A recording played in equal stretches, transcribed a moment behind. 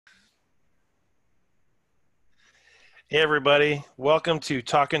Hey everybody, welcome to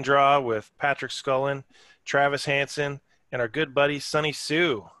Talk and Draw with Patrick Scullin, Travis Hanson, and our good buddy Sunny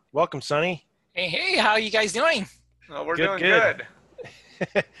Siu. Welcome, Sunny. Hey, how are you guys doing? Oh, we're Good, doing good.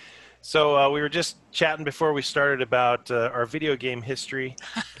 good. So we were just chatting before we started about our video game history.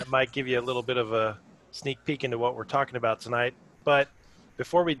 That might give you a little bit of a sneak peek into what we're talking about tonight. But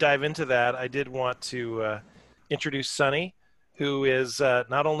before we dive into that, I did want to introduce Sunny, who is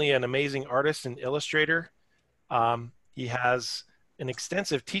not only an amazing artist and illustrator. He has an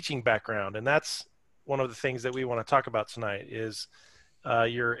extensive teaching background, and that's one of the things that we want to talk about tonight is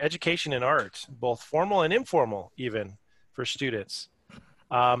your education in art, both formal and informal, even for students.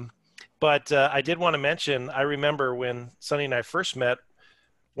 Um, but I did want to mention, I remember when Sonny and I first met,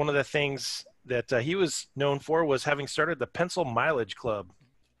 one of the things that he was known for was having started the Pencil Mileage Club.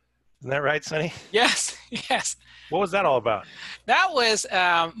 Isn't that right, Sonny? Yes, yes. What was that all about? That was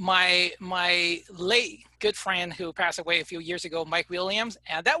my late good friend who passed away a few years ago, Mike Williams,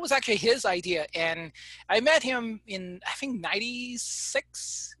 and that was actually his idea. And I met him in I think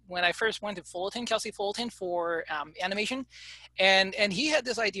 '96 when I first went to Fullerton, Kelsey Fullerton, for animation, and he had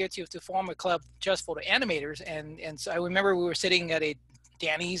this idea to form a club just for the animators. And so I remember we were sitting at a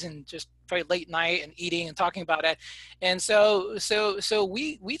Danny's and just very late night and eating and talking about it. And so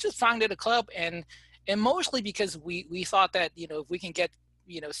we just founded a club, and mostly because we thought that, if we can get,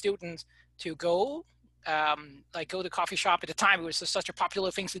 students to go, like go to coffee shop. At the time it was just such a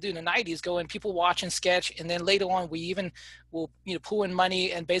popular thing to do in the 90s, go and people watch and sketch, and then later on we even will pull in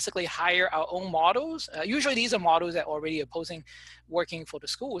money and basically hire our own models. Usually these are models that already opposing working for the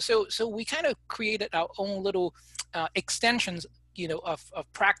school, so we kind of created our own little extensions, of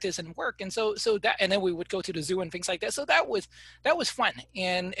practice and work. And so that, and then we would go to the zoo and things like that. So that was fun.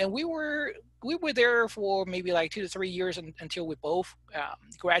 And we were there for maybe like 2 to 3 years until we both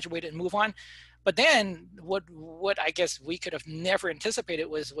graduated and move on. But then what I guess we could have never anticipated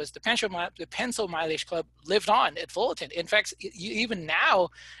was the Pencil Mileage Club lived on at Fullerton. In fact, even now,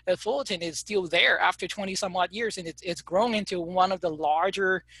 Fullerton is still there after 20 some odd years, and it's grown into one of the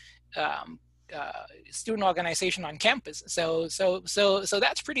larger student organization on campus. So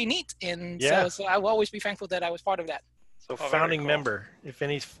that's pretty neat. And Yeah. so I will always be thankful that I was part of that. So Oh, very founding cool. member, if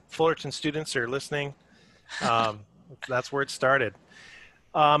any Fullerton students are listening, um, that's where it started.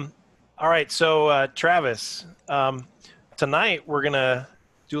 All right, so Travis, tonight we're going to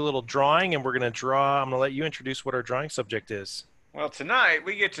do a little drawing, and we're going to draw. I'm going to let you introduce what our drawing subject is. Well, tonight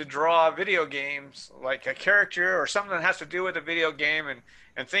we get to draw video games, like a character or something that has to do with a video game.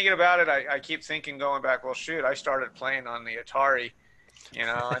 And thinking about it, I keep thinking, going back, well, shoot, I started playing on the Atari,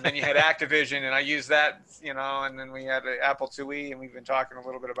 and then you had Activision, and I used that, and then we had the Apple IIe, and we've been talking a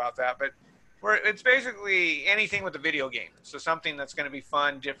little bit about that. But it's basically anything with a video game. So something that's going to be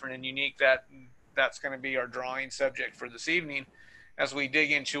fun, different, and unique. That's going to be our drawing subject for this evening, as we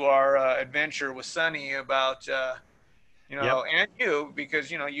dig into our adventure with Sunny about, Yep. and you, because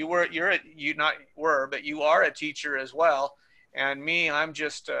but you are a teacher as well, and me, I'm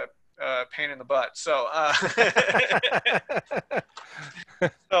just a pain in the butt. So,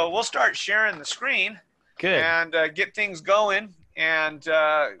 so we'll start sharing the screen Good. and get things going, and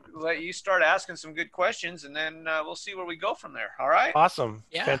let you start asking some good questions, and then we'll see where we go from there. All right? Awesome.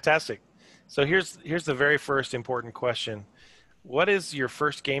 Yeah. Fantastic. So here's the very first important question. What is your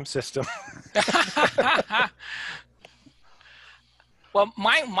first game system? Well,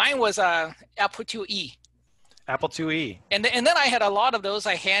 mine was Apple IIe. Apple IIe. And then I had a lot of those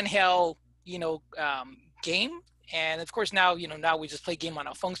handheld, game. And of course now, now we just play game on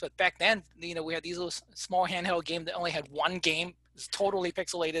our phones. But back then, we had these little small handheld game that only had one game. It's totally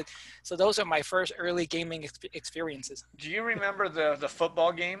pixelated. So those are my first early gaming experiences. Do you remember the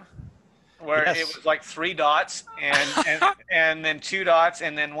football game where Yes. it was like 3 dots and then 2 dots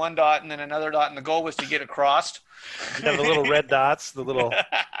and then 1 dot and then another dot, and the goal was to get across? You have the little red dots, the little,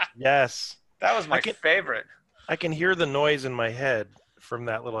 yes. That was my I can- favorite. I can hear the noise in my head from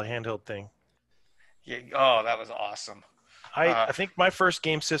that little handheld thing. Yeah, oh, that was awesome. I think my first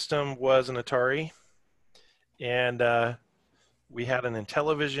game system was an Atari, and we had an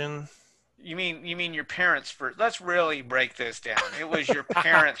Intellivision. You mean your parents' first? Let's really break this down. It was your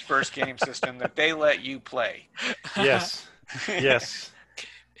parents' first game system that they let you play. Yes, yes.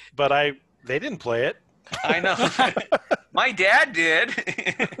 But they didn't play it. I know. My dad did.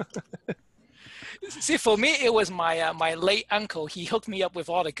 See, for me, it was my late uncle. He hooked me up with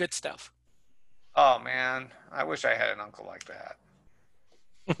all the good stuff. Oh man, I wish I had an uncle like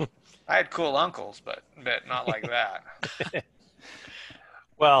that. I had cool uncles, but not like that.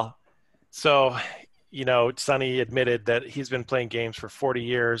 Well, so Sunny admitted that he's been playing games for 40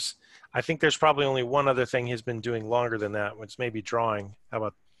 years. I think there's probably only one other thing he's been doing longer than that, which may be drawing.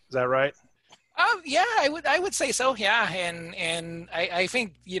 Is that right? Yeah, I would say so. Yeah, and I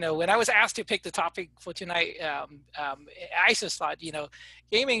think when I was asked to pick the topic for tonight, I just thought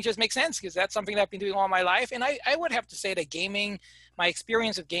gaming just makes sense because that's something that I've been doing all my life, and I would have to say that gaming, my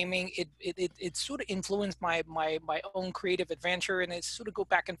experience of gaming, it sort of influenced my own creative adventure, and it sort of go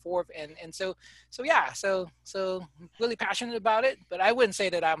back and forth, and so yeah, so really passionate about it, but I wouldn't say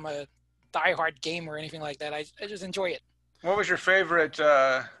that I'm a diehard gamer or anything like that. I just enjoy it. What was your favorite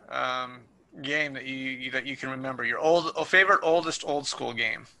game that you can remember? Your oldest old school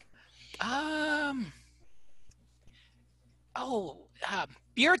game? Um.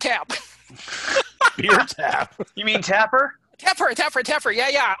 Beer tap. Beer tap. You mean Tapper? Tapper.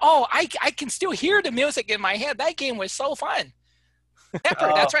 Yeah. Oh, I can still hear the music in my head. That game was so fun.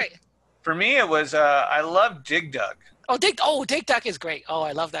 Tapper, that's right. For me, it was I love Dig Dug. Dig Dug is great. Oh,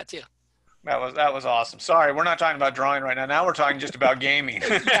 I love that too. That was awesome. Sorry, we're not talking about drawing right now. Now we're talking just about gaming.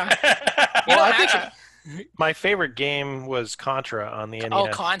 Yeah. Well, I think my favorite game was Contra on the NES. Oh,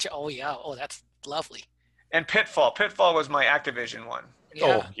 Contra. Oh, yeah. Oh, that's lovely. And Pitfall. Pitfall was my Activision one.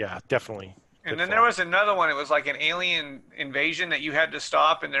 Yeah. Oh, yeah, definitely. And then there was another one. It was like an alien invasion that you had to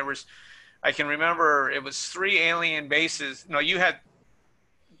stop. And I can remember it was 3 alien bases. No, you had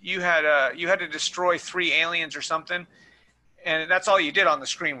to destroy 3 aliens or something. And that's all you did on the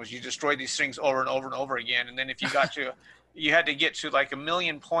screen was you destroyed these things over and over and over again. And then if you got to, you had to get to like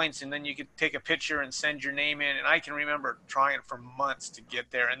 1,000,000 points, and then you could take a picture and send your name in. And I can remember trying for months to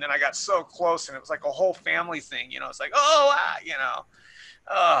get there. And then I got so close, and it was like a whole family thing. It's like, so,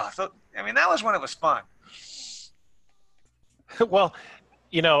 I mean, that was when it was fun. Well,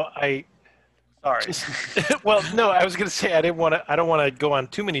 Sorry. Well, no, I was going to say I don't want to go on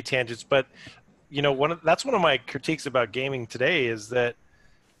too many tangents, but that's one of my critiques about gaming today is that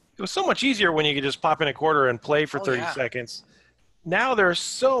it was so much easier when you could just pop in a quarter and play for 30 seconds. Now there's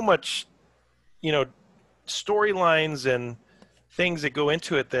so much, storylines and things that go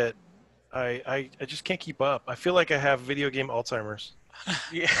into it that I just can't keep up. I feel like I have video game Alzheimer's.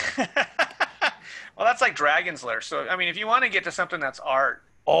 Yeah. Well, that's like Dragon's Lair. So, I mean, if you want to get to something that's art.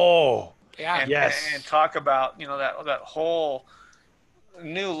 Oh, yeah. And talk about, that whole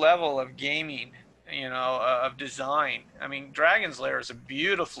new level of gaming, of design. I mean, Dragon's Lair is a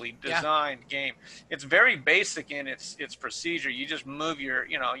beautifully designed game. It's very basic in its procedure. You just move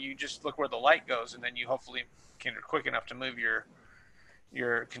you just look where the light goes, and then you hopefully are quick enough to move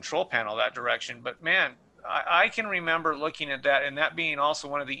your control panel that direction. But man, I can remember looking at that and that being also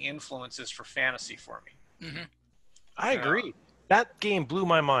one of the influences for fantasy for me. Mm-hmm. I agree. That game blew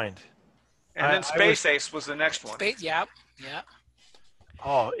my mind. And then Space Ace was the next one. Yeah.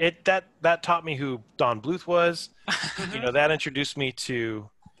 Oh, that taught me who Don Bluth was. That introduced me to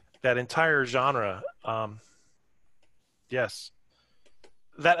that entire genre. Yes.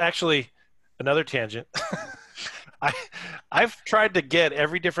 That actually, another tangent. I've tried to get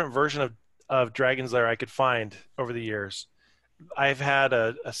every different version of Dragon's Lair I could find over the years. I've had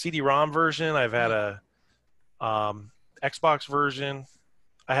a CD-ROM version. I've had a Xbox version.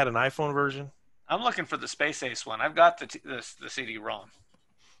 I had an iPhone version. I'm looking for the Space Ace one. I've got the CD-ROM.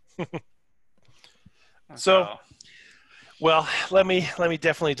 So, well, let me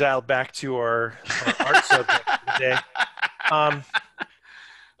definitely dial back to our art subject today.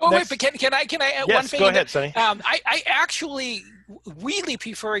 Wait, but can I add one thing? Go ahead, Sunny. I actually really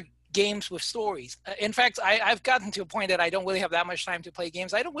prefer games with stories. In fact, I've gotten to a point that I don't really have that much time to play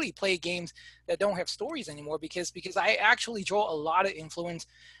games. I don't really play games that don't have stories anymore because I draw a lot of influence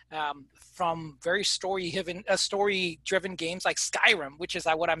from very story-driven games like Skyrim, which is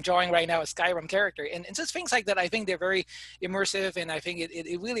what I'm drawing right now, a Skyrim character, and just things like that. I think they're very immersive, and I think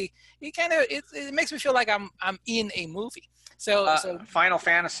it really it makes me feel like I'm in a movie. So Final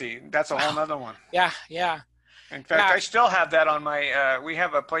Fantasy, that's a whole other one. Yeah. In fact, I still have that on my. We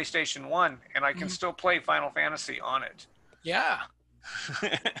have a PlayStation 1, and I can still play Final Fantasy on it. Yeah.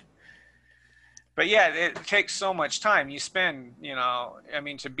 But yeah, it takes so much time. You spend,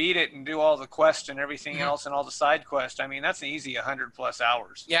 to beat it and do all the quests and everything else and all the side quests. I mean, that's an easy 100+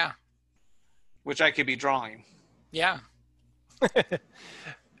 hours. Yeah. Which I could be drawing. Yeah.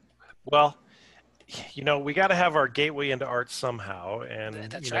 Well, we got to have our gateway into art somehow,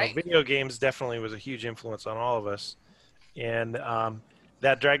 and That's right. Video games definitely was a huge influence on all of us. And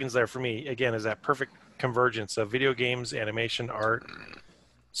that Dragon's Lair for me again is that perfect convergence of video games, animation, art.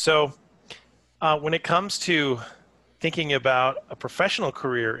 So when it comes to thinking about a professional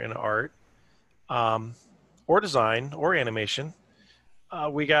career in art, or design, or animation,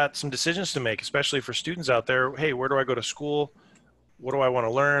 we got some decisions to make, especially for students out there. Hey, where do I go to school? What do I want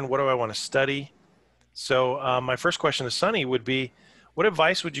to learn? What do I want to study? So my first question to Sunny would be, what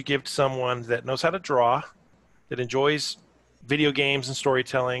advice would you give to someone that knows how to draw, that enjoys video games and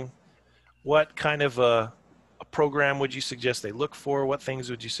storytelling? What kind of a program would you suggest they look for? What things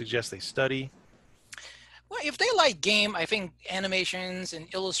would you suggest they study? Well, if they like game, I think animations and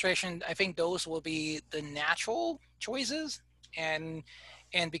illustration, I think those will be the natural choices, and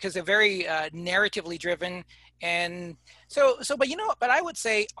because they're very narratively driven, and but but I would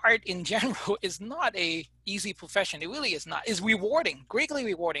say art in general is not a easy profession. It really is not. It's rewarding, greatly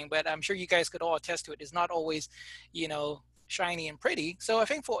rewarding, but I'm sure you guys could all attest to it. It's not always, shiny and pretty. So I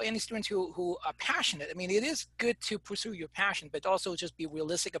think for any students who are passionate, I mean, it is good to pursue your passion, but also just be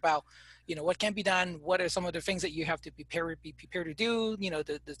realistic about, what can be done. What are some of the things that you have to be prepared to do?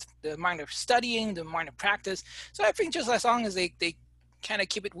 The amount of studying, the amount of practice. So I think just as long as they kind of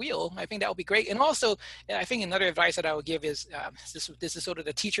keep it real, I think that would be great. And also, I think another advice that I would give is this is sort of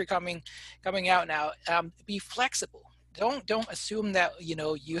the teacher coming out now. Be flexible. Don't assume that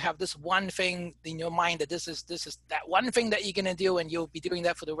you have this one thing in your mind, that this is that one thing that you're gonna do and you'll be doing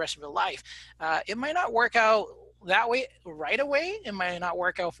that for the rest of your life. It might not work out that way right away. It might not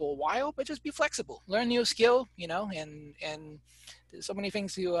work out for a while, but just be flexible. Learn new skill, and there's so many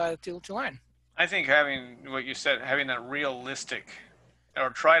things to learn. I think having what you said, having that realistic, or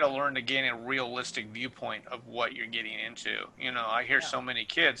try to learn to gain a realistic viewpoint of what you're getting into. I hear so many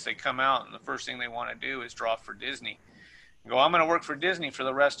kids, they come out and the first thing they want to do is draw for Disney. Go, I'm going to work for Disney for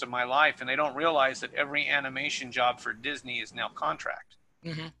the rest of my life, and they don't realize that every animation job for Disney is now contract.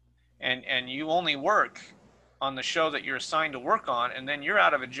 Mm-hmm. And you only work on the show that you're assigned to work on, and then you're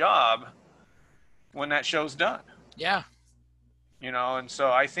out of a job when that show's done. Yeah. And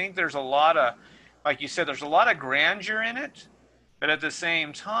so I think there's a lot of, like you said, there's a lot of grandeur in it, but at the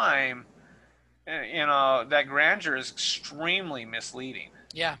same time, that grandeur is extremely misleading.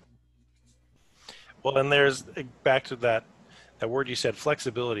 Yeah. Well, and there's back to that word you said,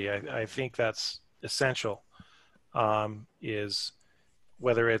 flexibility. I think that's essential. Is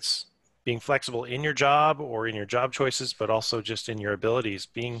whether it's being flexible in your job or in your job choices, but also just in your abilities.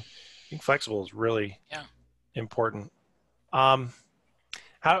 Being flexible is really important. How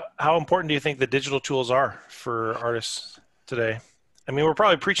important do you think the digital tools are for artists today? I mean, we're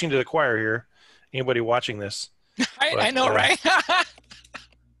probably preaching to the choir here. Anybody watching this? I know, right?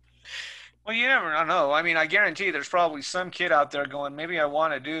 Well, you never know. I mean, I guarantee there's probably some kid out there going, maybe I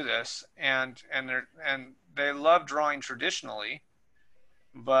want to do this, and they love drawing traditionally,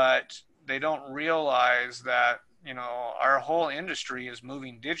 but they don't realize that our whole industry is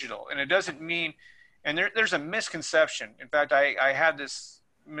moving digital, and it doesn't mean. And there's a misconception. In fact, I had this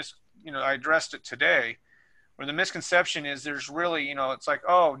I addressed it today, where the misconception is there's really it's like,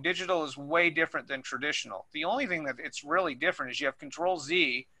 oh, digital is way different than traditional. The only thing that it's really different is you have Control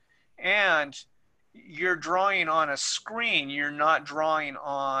Z. And you're drawing on a screen, you're not drawing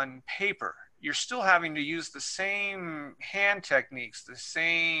on paper. You're still having to use the same hand techniques, the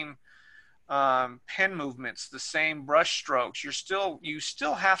same pen movements, the same brush strokes. You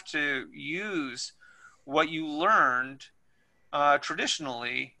still have to use what you learned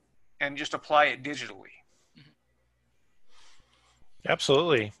traditionally and just apply it digitally.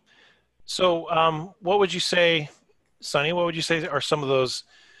 Absolutely. So what would you say, Sunny, what would you say are some of those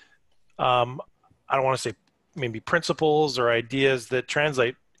I don't want to say maybe principles or ideas that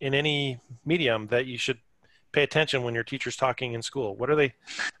translate in any medium that you should pay attention when your teacher's talking in school? What are they?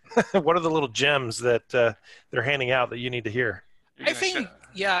 What are the little gems that they're handing out that you need to hear? I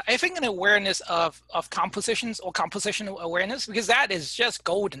think an awareness of compositions or compositional awareness, because that is just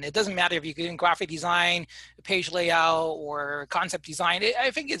golden. It doesn't matter if you're doing graphic design, page layout, or concept design. I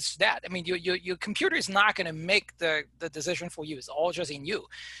think it's that. I mean, your computer is not going to make the decision for you. It's all just in you.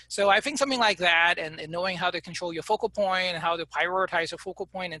 So I think something like that, and knowing how to control your focal point and how to prioritize your focal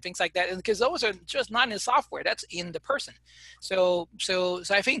point and things like that, because those are just not in the software. That's in the person. So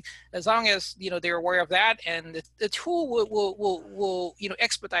I think as long as they're aware of that, and the tool will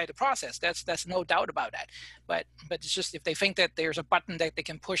expedite the process. That's no doubt about that. But it's just, if they think that there's a button that they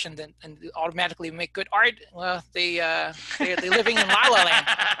can push and automatically make good art, well, they're living in La La Land.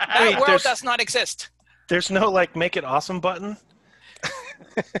 That world does not exist. There's no make it awesome button.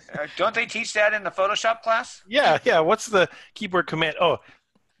 Don't they teach that in the Photoshop class? Yeah. What's the keyboard command? Oh,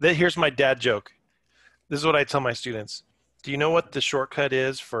 here's my dad joke. This is what I tell my students. Do you know what the shortcut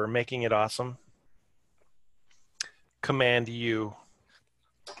is for making it awesome? Command U.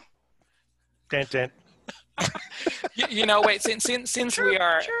 Dun, dun. Wait. Since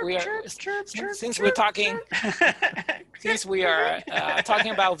we're talking since we are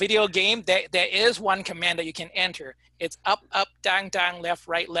talking about video game, there is one command that you can enter. It's up, up, down, down, left,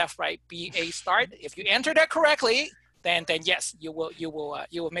 right, B, A, start. If you enter that correctly, then yes, you will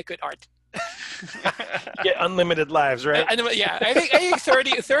make good art. Get unlimited lives, right? Yeah, I think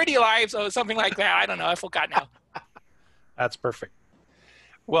 30 lives or something like that. I don't know. I forgot now. That's perfect.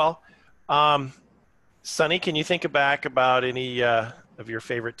 Well, Sunny, can you think back about any of your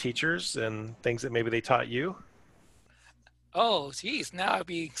favorite teachers and things that maybe they taught you? Oh, geez! Now I'll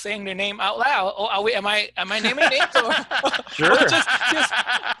be saying their name out loud. Oh, am I naming names? Or, Sure. or just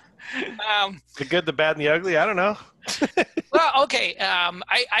The good, the bad, and the ugly. I don't know. Well, okay.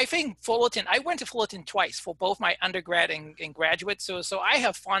 I think Fullerton. I went to Fullerton twice for both my undergrad and graduate. So I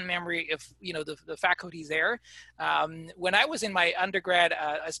have fond memory of the faculty there. When I was in my undergrad,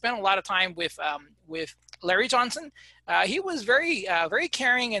 I spent a lot of time with Larry Johnson. He was very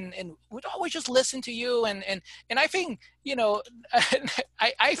caring and would always just listen to you. And I think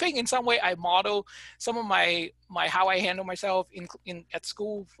I think in some way I model some of my how I handle myself in at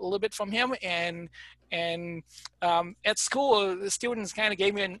school a little bit from him. And at school, the students kind of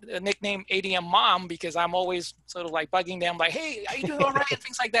gave me a nickname ADM Mom because I'm always sort of like bugging them like, hey, are you doing all right? And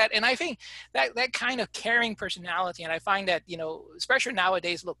things like that. And I think that kind of caring personality, and I find that, especially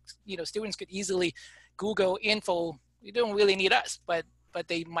nowadays, look, students could easily Google info. You don't really need us, but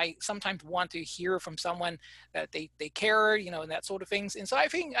they might sometimes want to hear from someone that they care, and that sort of things. And so I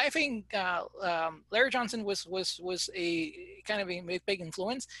think Larry Johnson was a kind of a big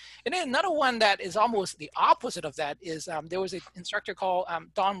influence. And then another one that is almost the opposite of that is there was an instructor called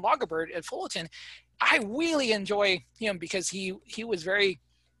Don Lagerbird at Fullerton. I really enjoy him because he was very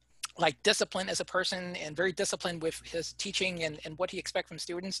disciplined as a person and very disciplined with his teaching and what he expects from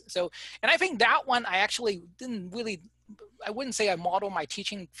students. So, and I think that one I actually I wouldn't say I model my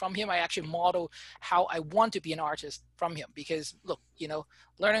teaching from him. I actually model how I want to be an artist from him because look,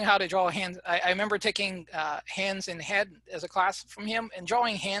 learning how to draw hands. I remember taking hands and head as a class from him, and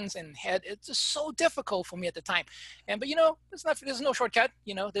drawing hands and head. It's just so difficult for me at the time. But there's no shortcut.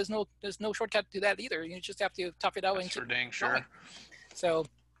 There's no shortcut to that either. You just have to tough it out. That's and for dang sure. So.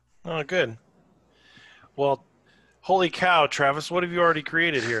 Oh, good. Well, holy cow, Travis, what have you already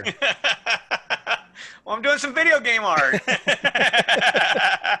created here? Well, I'm doing some video game art.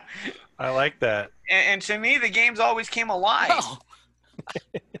 I like that. And to me, the games always came alive. Oh.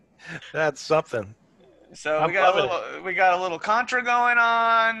 That's something. So we got a little Contra going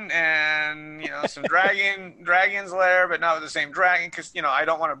on, and some dragons there, but not with the same dragon, because I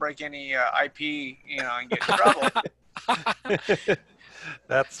don't want to break any IP, and get in trouble.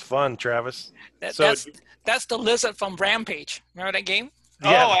 That's fun, Travis. That's the lizard from Rampage. Remember that game?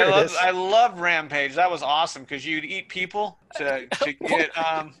 Yeah, I love Rampage. That was awesome because you'd eat people to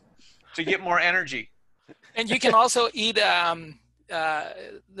get more energy. And you can also eat the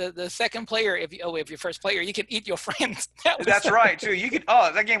second player if you're first player. You can eat your friends. That's right too. You could.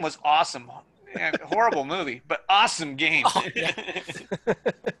 Oh, that game was awesome. Yeah, horrible movie, but awesome game. Oh, yeah.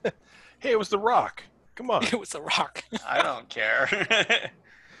 Hey, it was The Rock. Come on. It was The Rock. I don't care.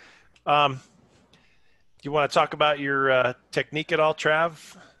 You want to talk about your technique at all,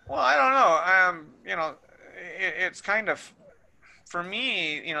 Trav? Well, I don't know. It's kind of, for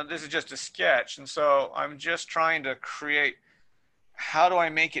me, this is just a sketch. And so I'm just trying to create, how do I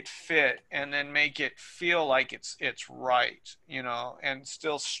make it fit and then make it feel like it's right, and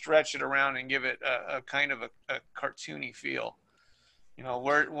still stretch it around and give it a kind of a cartoony feel.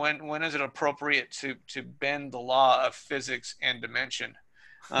 When is it appropriate to bend the law of physics and dimension?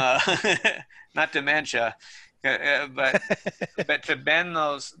 Not dementia, but to bend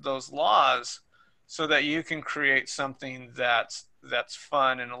those laws so that you can create something that's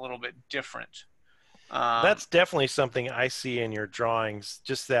fun and a little bit different. That's definitely something I see in your drawings.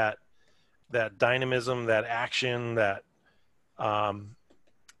 Just that dynamism, that action, that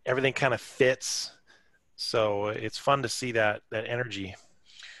everything kind of fits. So it's fun to see that energy.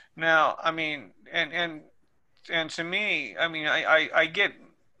 Now, I mean, and to me, I mean, I get.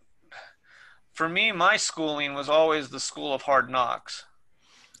 For me, my schooling was always the school of hard knocks.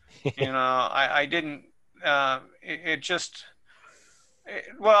 I didn't. Well,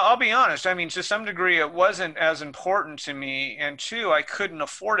 I'll be honest. I mean, to some degree, it wasn't as important to me, and two, I couldn't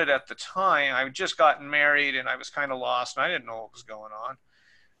afford it at the time. I had just gotten married, and I was kind of lost, and I didn't know what was going on.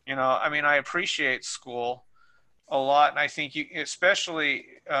 I mean, I appreciate school a lot, and I think especially,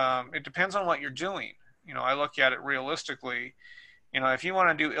 it depends on what you're doing. I look at it realistically, If you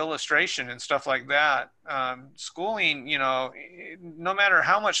want to do illustration and stuff like that, schooling, no matter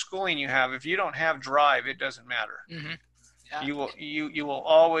how much schooling you have, if you don't have drive, it doesn't matter. Mm-hmm. Yeah. You will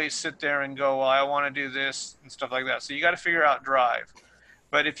always sit there and go, well, I want to do this and stuff like that. So you got to figure out drive.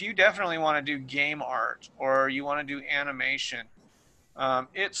 But if you definitely want to do game art or you want to do animation,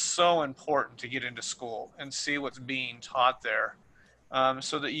 it's so important to get into school and see what's being taught there,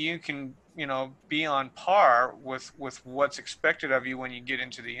 so that you can, be on par with what's expected of you when you get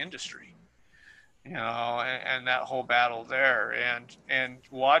into the industry, and that whole battle there, and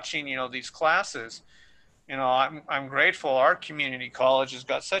watching, these classes. I'm grateful our community college has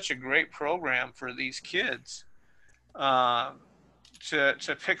got such a great program for these kids, to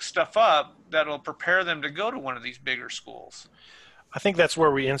pick stuff up that'll prepare them to go to one of these bigger schools. I think that's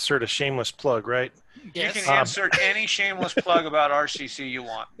where we insert a shameless plug, right? Yes. You can insert any shameless plug about RCC you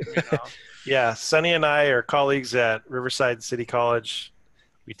want. Yeah, Sunny and I are colleagues at Riverside City College.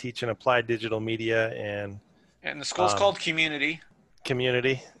 We teach in applied digital media and the school's called Community.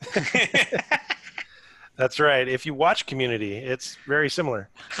 Community. That's right. If you watch Community, it's very similar.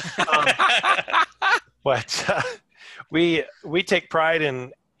 But we take pride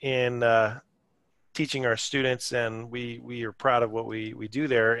in teaching our students, and we are proud of what we do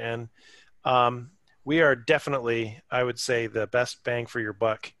there. And we are definitely, I would say, the best bang for your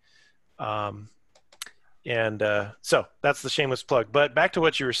buck. So that's the shameless plug. But back to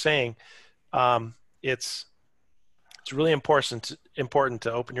what you were saying, it's really important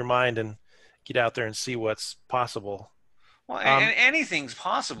to open your mind and get out there and see what's possible. Well, and anything's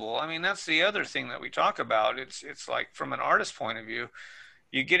possible. I mean, that's the other thing that we talk about. It's like, from an artist point of view,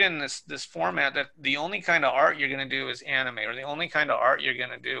 you get in this format that the only kind of art you're going to do is anime, or the only kind of art you're going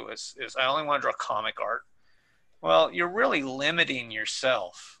to do is I only want to draw comic art. Well, you're really limiting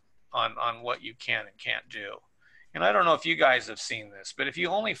yourself on what you can and can't do. And I don't know if you guys have seen this, but if you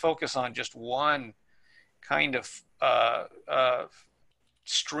only focus on just one kind of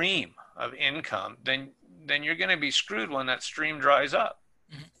stream of income, then you're going to be screwed when that stream dries up.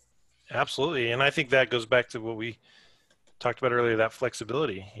 Absolutely. And I think that goes back to what we talked about earlier, that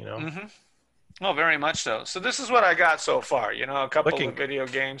flexibility, Mm-hmm. Oh, very much so. So this is what I got so far, a couple of video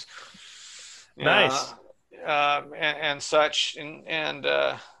games. Nice. And such. And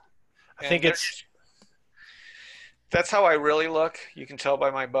I think that's how I really look. You can tell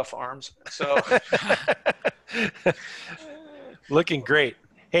by my buff arms. So looking great.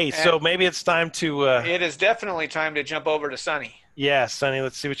 Hey, so maybe it's time to... it is definitely time to jump over to Sunny. Yeah, Sunny,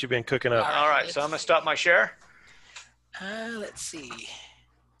 let's see what you've been cooking up. All right, so I'm going to stop my share. Let's see.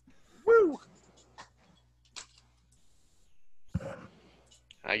 Woo!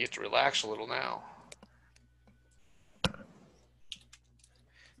 I get to relax a little now.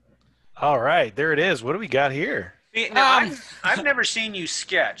 All right, there it is. What do we got here? Now, I've never seen you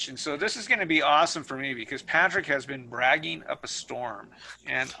sketch, and so this is going to be awesome for me because Patrick has been bragging up a storm,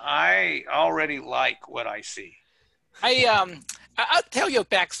 and I already like what I see. I'll tell you a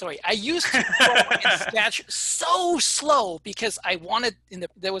backstory. I used to draw and sketch so slow because I wanted,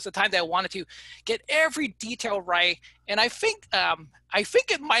 there was a time that I wanted to get every detail right. And I think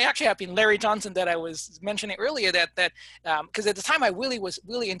it might actually have been Larry Johnson that I was mentioning earlier, that because at the time I really was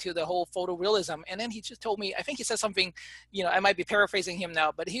into the whole photorealism. And then he just told me, I think he said something, I might be paraphrasing him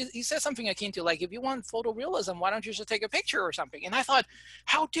now, but he said something akin to, like, if you want photorealism, why don't you just take a picture or something? And I thought,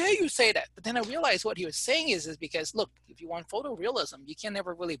 how dare you say that? But then I realized what he was saying is because, look, if you want photorealism, you can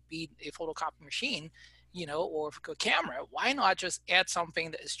never really beat a photocopy machine, or a camera. Why not just add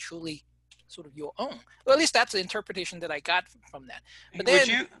something that is truly sort of your own? Well, at least that's the interpretation that I got from that. But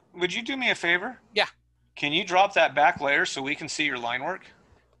then, would you do me a favor? Yeah. Can you drop that back layer so we can see your line work?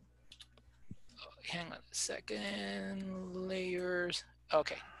 Hang on a second. Layers.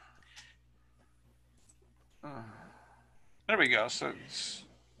 Okay. There we go. So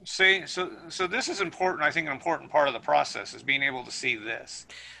see, so this is important. I think an important part of the process is being able to see this.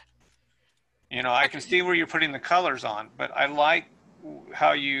 I can see where you're putting the colors on, but I like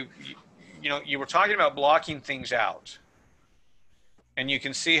how you were talking about blocking things out. And you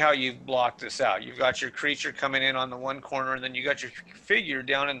can see how you've blocked this out. You've got your creature coming in on the one corner, and then you got your figure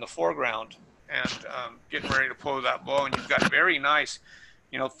down in the foreground and getting ready to pull that bow. And you've got very nice,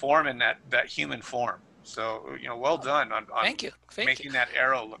 form in that human form. So, well done on Thank you. making that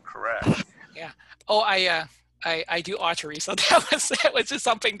arrow look correct. Yeah. Oh, I do archery, so that was just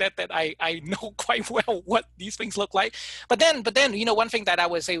something that I know quite well what these things look like. But then one thing that I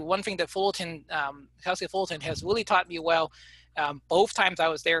would say, one thing that Fullerton, Kelsey Fullerton has really taught me well, both times I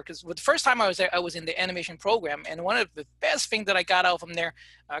was there, because the first time I was there, I was in the animation program, and one of the best things that I got out from there,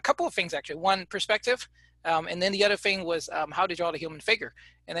 a couple of things actually. One, perspective. And then the other thing was how to draw the human figure.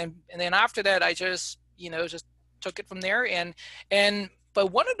 And then after that, I just, just took it from there.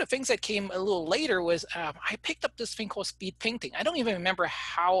 But one of the things that came a little later was I picked up this thing called speed painting. I don't even remember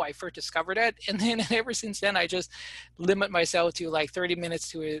how I first discovered it. And then ever since then, I just limit myself to like 30 minutes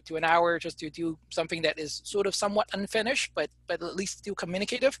to an hour just to do something that is sort of somewhat unfinished, but at least still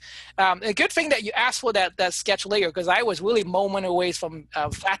communicative. A good thing that you asked for that sketch layer, because I was really moment away from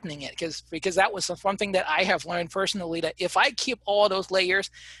flattening it, because that was one thing that I have learned personally, that if I keep all those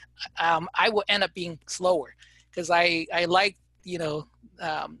layers, I will end up being slower, because I like,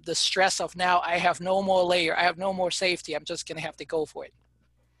 the stress of now I have no more layer, I have no more safety, I'm just going to have to go for it.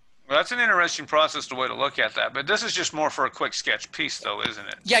 Well, that's an interesting process, the way to look at that. But this is just more for a quick sketch piece, though, isn't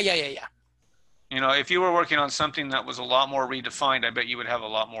it? Yeah. If you were working on something that was a lot more redefined, I bet you would have a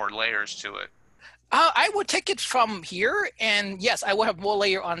lot more layers to it. I would take it from here, and yes, I will have more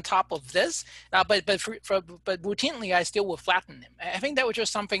layer on top of this. But routinely, I still will flatten them. I think that was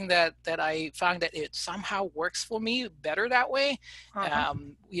just something that I found that it somehow works for me better that way.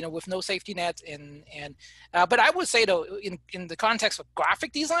 With no safety nets but I would say though, in the context of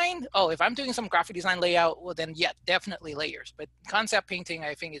graphic design, if I'm doing some graphic design layout, well then yeah, definitely layers. But concept painting,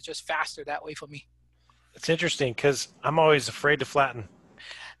 I think, is just faster that way for me. It's interesting because I'm always afraid to flatten.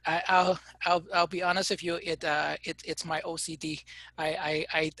 I'll be honest with you. It's my OCD.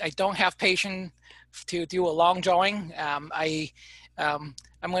 I don't have patience to do a long drawing. I'm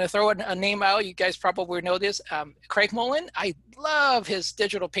going to throw a name out. You guys probably know this. Craig Mullen. I love his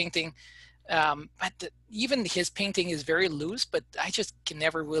digital painting, but even his painting is very loose. But I just can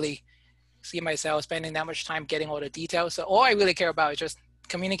never really see myself spending that much time getting all the details. So all I really care about is just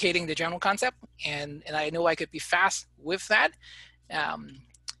communicating the general concept, and I know I could be fast with that.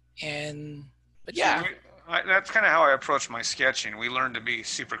 But yeah, that's kind of how I approach my sketching. We learn to be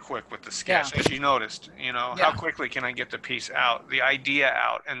super quick with the sketch, as you noticed. How quickly can I get the piece out, the idea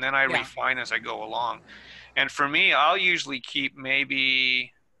out, and then I refine as I go along. And for me, I'll usually keep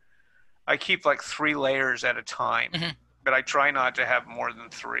like 3 layers at a time, but I try not to have more than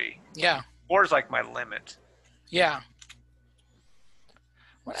 3. Yeah. 4 is like my limit. Yeah.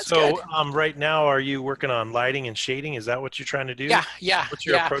 Well, so right now, are you working on lighting and shading? Is that what you're trying to do? Yeah. What's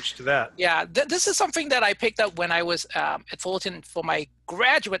your approach to that? Yeah, this is something that I picked up when I was at Fullerton for my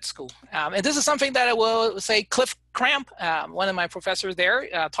graduate school. And this is something that I will say Cliff Cramp, one of my professors there,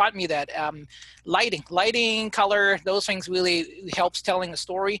 taught me that lighting, color, those things really helps telling a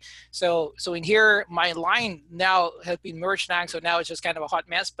story. So in here, my line now has been merged now, so now it's just kind of a hot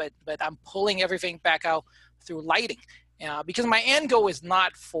mess, but I'm pulling everything back out through lighting. Because my end goal is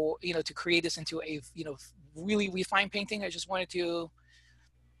not for, to create this into a, really refined painting. I just wanted to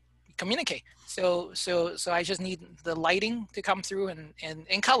communicate. So I just need the lighting to come through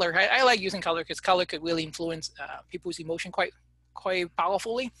and color. I like using color because color could really influence people's emotion quite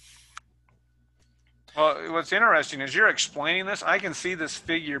powerfully. Well, what's interesting is you're explaining this. I can see this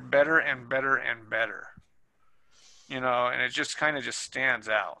figure better and better and better, and it just kind of just stands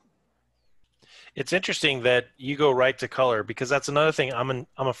out. It's interesting that you go right to color, because that's another thing I'm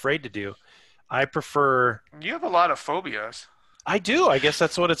afraid to do. I prefer. You have a lot of phobias. I do. I guess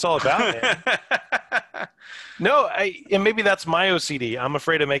that's what it's all about, man. No, and maybe that's my OCD. I'm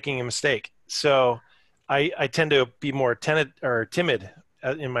afraid of making a mistake, so I tend to be more timid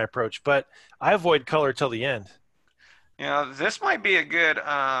in my approach. But I avoid color till the end. This might be a good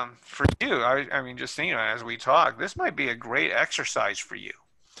for you. I mean, just thinking as we talk, this might be a great exercise for you.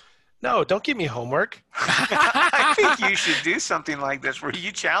 No, don't give me homework. I think you should do something like this where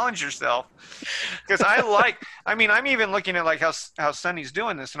you challenge yourself. Because I'm even looking at like how Sunny's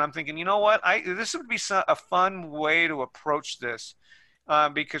doing this, and I'm thinking, you know what? This would be a fun way to approach this,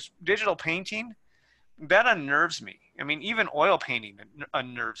 because digital painting, that unnerves me. I mean, even oil painting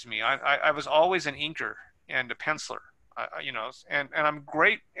unnerves me. I was always an inker and a penciler, and I'm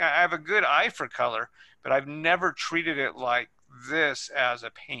great. I have a good eye for color, but I've never treated it like this as a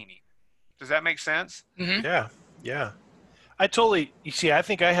painting. Does that make sense? Mm-hmm. Yeah. You see, I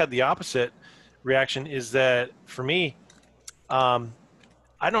think I had the opposite reaction, is that for me, I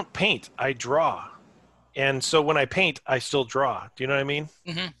don't paint, I draw. And so when I paint, I still draw. Do you know what I mean?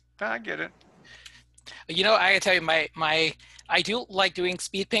 Mm-hmm. I get it. I gotta tell you, I do like doing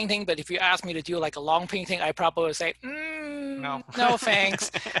speed painting, but if you ask me to do like a long painting, I probably would say, no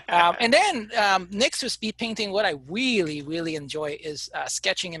thanks. And then next to speed painting, what I really, really enjoy is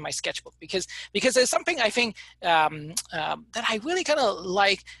sketching in my sketchbook, because there's something I think that I really kind of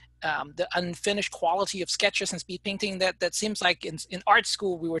like the unfinished quality of sketches and speed painting that seems like in art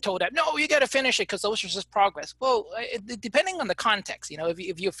school we were told that no, you got to finish it because those are just progress. Well, depending on the context,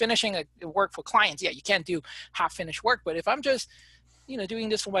 if you're finishing a work for clients, yeah, you can't do half finished work. But if I'm just doing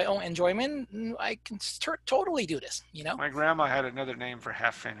this for my own enjoyment, I can totally do this. My grandma had another name for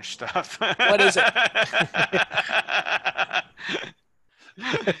half finished stuff. What is it?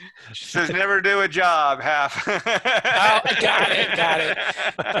 She says, never do a job half. Oh, got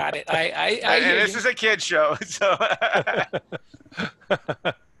it. And this is a kid show, so.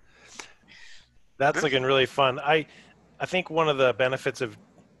 That's looking really fun. I think one of the benefits of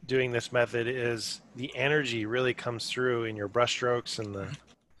doing this method is the energy really comes through in your brush strokes and the.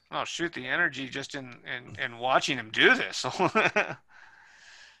 Oh shoot! The energy just in watching him do this.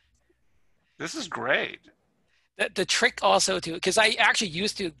 This is great. The trick also too, because I actually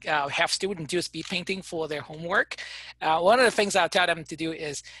used to have students do speed painting for their homework. One of the things I'll tell them to do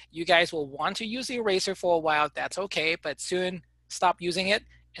is, you guys will want to use the eraser for a while, that's okay, but soon stop using it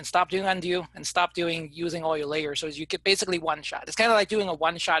and stop doing undo and stop using all your layers. So you could basically one shot. It's kind of like doing a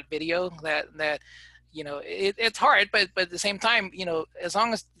one shot video that it's hard, but at the same time, as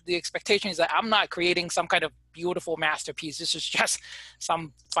long as the expectation is that I'm not creating some kind of beautiful masterpiece, this is just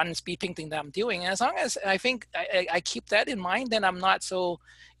some fun speed painting that I'm doing. And as long as I think I keep that in mind, then I'm not so,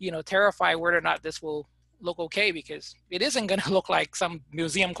 terrified whether or not this will look okay, because it isn't going to look like some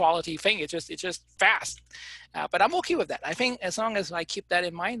museum quality thing. It's just fast. But I'm okay with that. I think as long as I keep that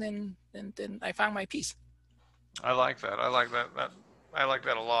in mind, then I found my piece. I like that. I like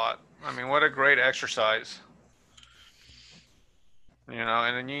that a lot. I mean, what a great exercise.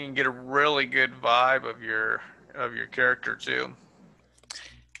 And then you can get a really good vibe of your character too.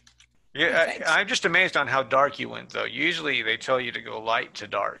 Yeah, I'm just amazed on how dark you went though. Usually they tell you to go light to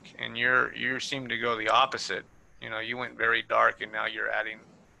dark, and you seem to go the opposite. You went very dark, and now you're adding.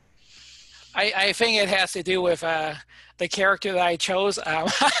 I think it has to do with the character that I chose.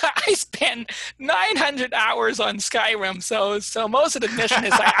 I spent 900 hours on Skyrim, so most of the mission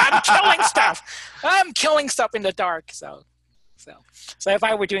is like I'm killing stuff in the dark. So if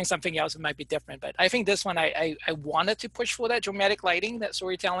I were doing something else, it might be different. But I think this one, I wanted to push for that dramatic lighting, that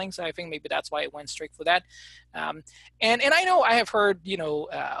storytelling. So I think maybe that's why it went straight for that. And I know I have heard,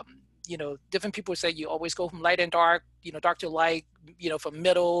 different people say you always go from light and dark, dark to light, from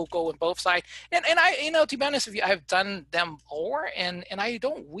middle, go on both sides. And I, to be honest with you, I've done them all, and I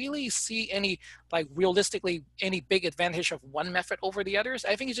don't really see any, like realistically, any big advantage of one method over the others.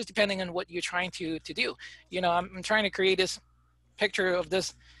 I think it's just depending on what you're trying to do. I'm trying to create this picture of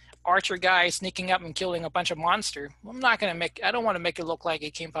this archer guy sneaking up and killing a bunch of monster. I don't want to make it look like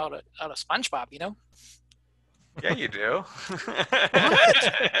it came out of SpongeBob, Yeah, you do. What?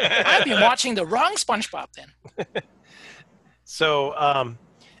 I've been watching the wrong SpongeBob then. So,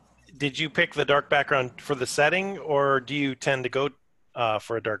 did you pick the dark background for the setting, or do you tend to go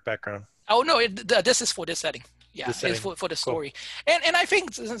for a dark background? Oh no, this is for this setting. Yeah, it's for the story. Cool. And I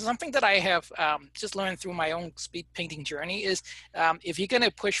think something that I have just learned through my own speed painting journey is if you're going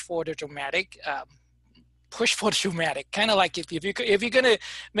to push for the dramatic, kind of like if you're going to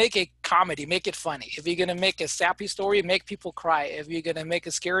make a comedy, make it funny. If you're going to make a sappy story, make people cry. If you're going to make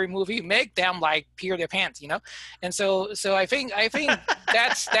a scary movie, make them like pee their pants, And so I think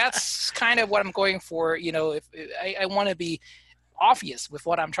that's kind of what I'm going for. If I want to be obvious with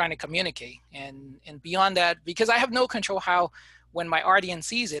what I'm trying to communicate, and beyond that, because I have no control how, when my audience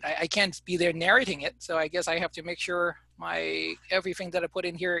sees it, I can't be there narrating it. So I guess I have to make sure everything that I put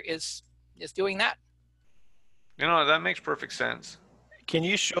in here is doing that. That makes perfect sense. Can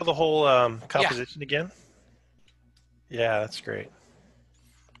you show the whole composition again? Yeah, that's great.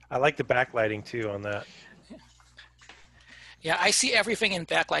 I like the backlighting too on that. Yeah, I see everything in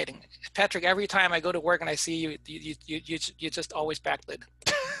backlighting. Patrick, every time I go to work and I see you, you just always backlit.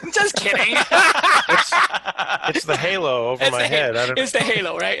 Just kidding. It's the halo over my head. It's the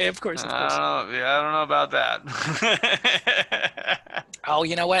halo, right? Of course. I don't know about that. Oh,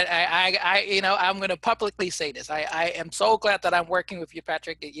 you know what? I'm going to publicly say this. I am so glad that I'm working with you,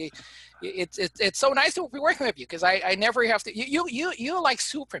 Patrick. It's so nice to be working with you, because I never have to. You're like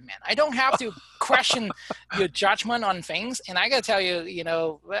Superman. I don't have to question your judgment on things. And I got to tell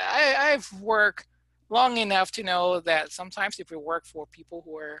you, I've worked long enough to know that sometimes if we work for people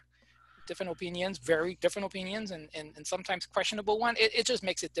who are different opinions, very different opinions, and sometimes questionable one, it just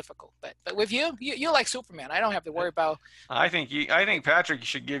makes it difficult. But with you're like Superman. I don't have to worry about. I think Patrick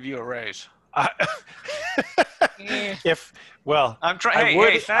should give you a raise. I'm trying. I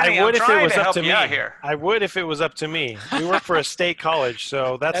would if it was up to me. I would if it was up to me. We work for a state college,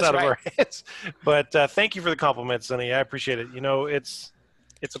 so that's out of our hands. But thank you for the compliment, Sunny. I appreciate it.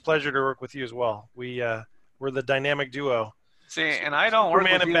 It's a pleasure to work with you as well. We're the dynamic duo. See, and I don't work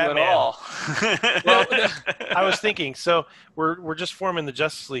Superman with and you at Batman. all. Well, I was thinking, so we're just forming the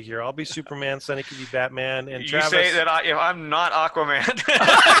Justice League here. I'll be Superman, Sunny could be Batman, and You Travis. say that I'm not Aquaman.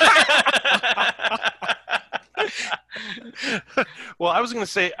 Well, I was gonna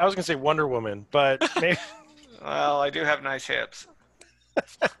say Wonder Woman, but maybe. Well, I do have nice hips.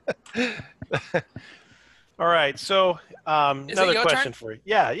 All right, so Is it another your question turn? for you.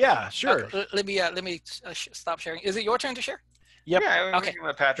 Yeah, sure. Okay, let me stop sharing. Is it your turn to share? Yep. Yeah, we Okay. can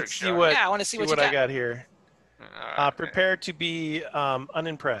let Patrick Let's see show. what Yeah, I want to see what you I got. got here. All right. Prepare to be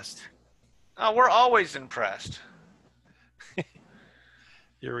unimpressed. We're always impressed.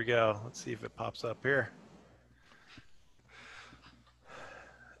 Here we go. Let's see if it pops up here.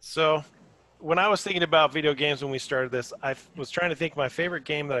 So, when I was thinking about video games when we started this, I was trying to think my favorite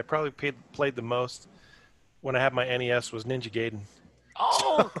game that I probably played the most when I had my NES was Ninja Gaiden.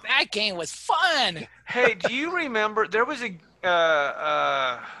 Oh, that game was fun. Hey, do you remember there was a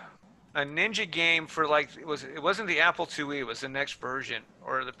ninja game for it wasn't the Apple IIe, it was the next version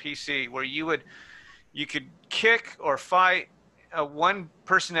or the PC where you could kick or fight one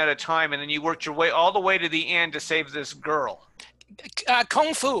person at a time, and then you worked your way all the way to the end to save this girl.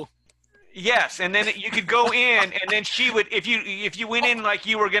 Kung Fu. Yes, and then you could go in, and then she would, if you went in like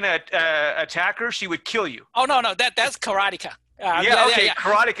you were gonna attack her, she would kill you. Oh no, that's Karateka.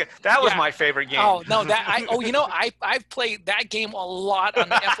 Karateka. That was Yeah. my favorite game. Oh no, I've played that game a lot on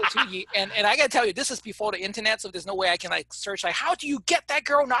the Apple IIe, and I gotta tell you, this is before the internet, so there's no way I can search how do you get that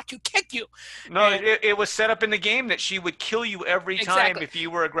girl not to kick you? No, And- it was set up in the game that she would kill you every time Exactly. if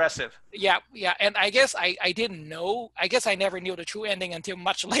you were aggressive. Yeah, and I guess I didn't know. I guess I never knew the true ending until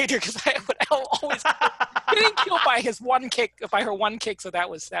much later because I would always getting killed by her one kick. So that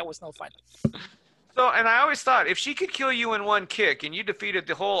was no fun. So, and I always thought, if she could kill you in one kick and you defeated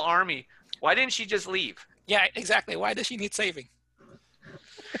the whole army, why didn't she just leave? Yeah, exactly. Why does she need saving?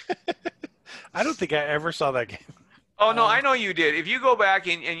 I don't think I ever saw that game. Oh, no, I know you did. If you go back,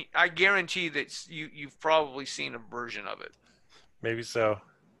 and I guarantee that you've probably seen a version of it. Maybe so.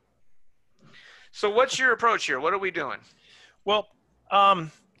 So what's your approach here? What are we doing? Well,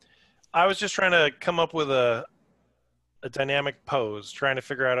 I was just trying to come up with a dynamic pose, trying to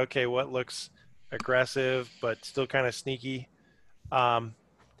figure out, okay, what looks aggressive but still kind of sneaky.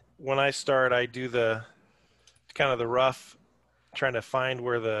 When I start, I do the kind of the rough, trying to find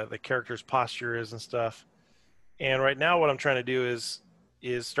where the character's posture is and stuff. And right now what I'm trying to do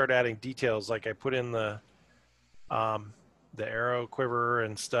is start adding details, like I put in the arrow quiver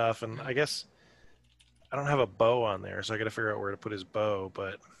and stuff, and I guess I don't have a bow on there, so I got to figure out where to put his bow,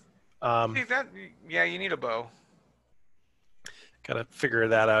 but See, you need a bow. got to figure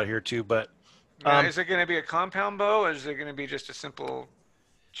that out here too, but Now, is it going to be a compound bow, or is it going to be just a simple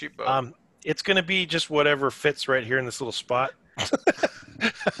cheap bow? it's going to be just whatever fits right here in this little spot.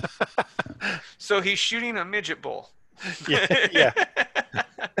 So he's shooting a midget bull. Yeah.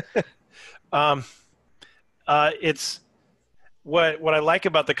 It's what I like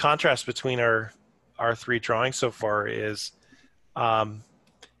about the contrast between our three drawings so far is,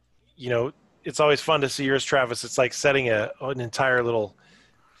 it's always fun to see yours, Travis. It's like setting an entire little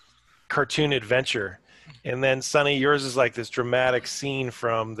cartoon adventure, and then Sunny, yours is like this dramatic scene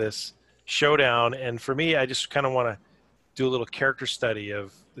from this showdown. And for me, I just kind of want to do a little character study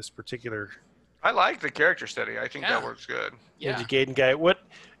of this particular I like the character study. I think that Yeah. works good. Yeah. Ninja Gaiden guy.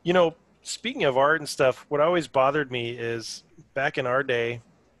 Speaking of art and stuff, what always bothered me is back in our day,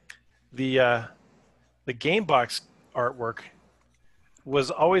 the game box artwork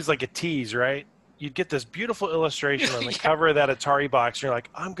was always like a tease, right? You'd get this beautiful illustration on the Yeah. cover of that Atari box, and you're like,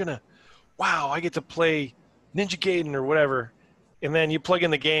 I get to play Ninja Gaiden or whatever. And then you plug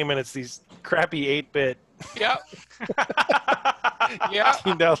in the game, and it's these crappy 8-bit, Yeah. Yeah.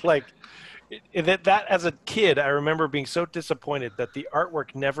 that as a kid, I remember being so disappointed that the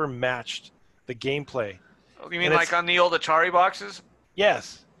artwork never matched the gameplay. You mean And like on the old Atari boxes?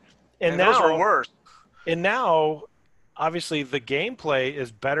 Yes. And those now, were worse. And now, obviously, the gameplay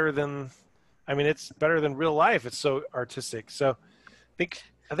is better than, it's better than real life. It's so artistic. So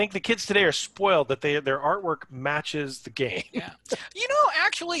I think the kids today are spoiled that their artwork matches the game. Yeah.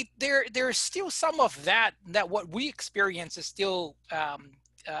 Actually, there's still some of that what we experience is still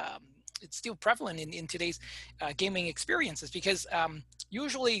it's still prevalent in today's gaming experiences, because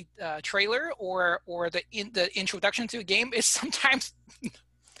usually trailer or the introduction to a game is sometimes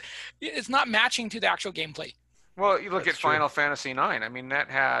it's not matching to the actual gameplay. Well, you look That's at true. Final Fantasy IX. I mean, that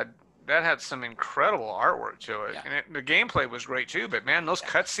had some incredible artwork to it, Yeah. and the gameplay was great too. But man, those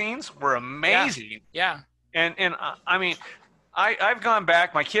cutscenes were amazing. Yeah. And I mean, I've gone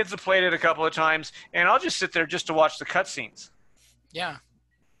back. My kids have played it a couple of times, and I'll just sit there just to watch the cutscenes. Yeah.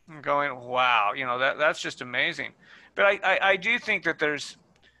 I'm going, wow, that's just amazing. But I do think that there's,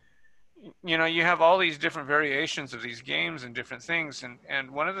 you have all these different variations of these games and different things,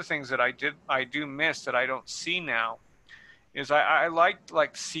 and one of the things that I do miss that I don't see now is I liked,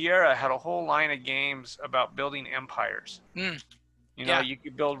 like, Sierra had a whole line of games about building empires. Mm. You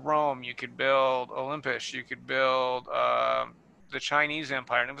could build Rome, you could build Olympus, you could build the Chinese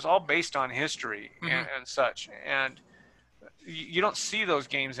Empire, and it was all based on history and such. And you don't see those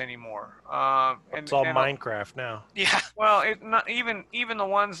games anymore. It's all Minecraft now. Yeah. Well, not even the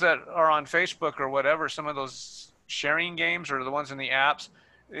ones that are on Facebook or whatever. Some of those sharing games or the ones in the apps,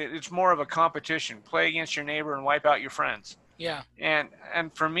 it's more of a competition. Play against your neighbor and wipe out your friends. Yeah. And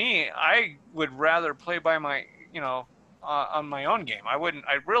for me, I would rather play by my, on my own game.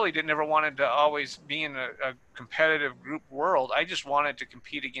 I really never wanted to always be in a competitive group world. I just wanted to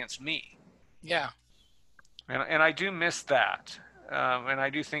compete against me. Yeah. And I do miss that. And I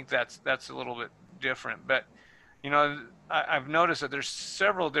do think that's a little bit different. But, I've noticed that there's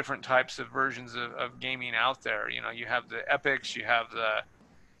several different types of versions of gaming out there. You have the epics, you have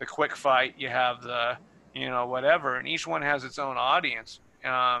the quick fight, you have the, whatever, and each one has its own audience.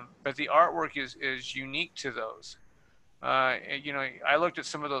 But the artwork is unique to those. I looked at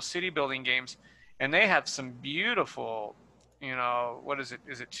some of those city building games, and they have some beautiful, what is it?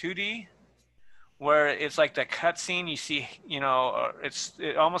 Is it 2D? Where it's like the cutscene you see,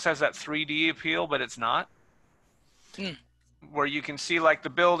 it almost has that 3D appeal, but it's not. Mm. Where you can see, like, the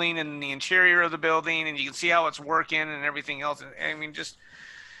building and the interior of the building, and you can see how it's working and everything else. I mean, just,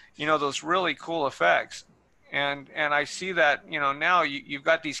 those really cool effects. And I see that, now you've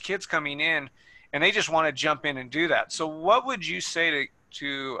got these kids coming in, and they just want to jump in and do that. So what would you say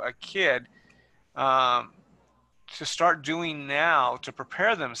to a kid to start doing now to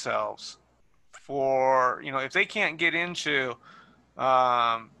prepare themselves for, if they can't get into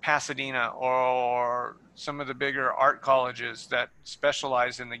Pasadena or some of the bigger art colleges that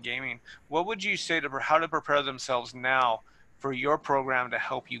specialize in the gaming, what would you say to how to prepare themselves now for your program to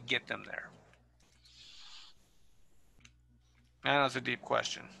help you get them there? I know it's a deep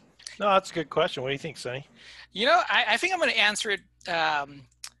question. No, that's a good question. What do you think, Sunny? I think I'm going to answer it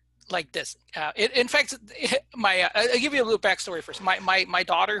like this. In fact, I'll give you a little backstory first. My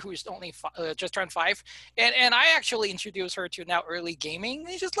daughter, who's only just turned 5, and I actually introduced her to now early gaming.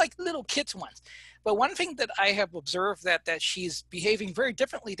 It's just like little kids ones. But one thing that I have observed that she's behaving very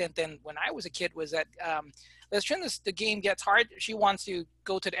differently than when I was a kid was that as soon as the game gets hard, she wants to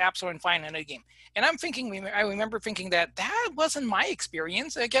go to the app store and find another game. And I remember thinking that wasn't my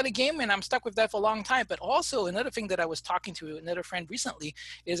experience. I get a game and I'm stuck with that for a long time. But also another thing that I was talking to another friend recently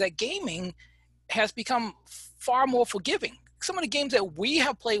is that gaming has become far more forgiving. Some of the games that we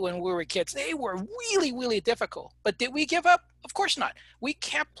have played when we were kids, they were really, really difficult. But did we give up? Of course not. We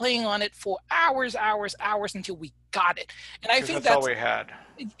kept playing on it for hours until we got it. And I think that's all we had.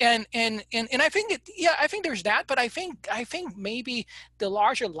 And I think I think there's that, but I think maybe the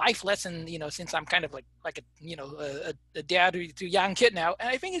larger life lesson, since I'm kind of like a dad to a young kid now, and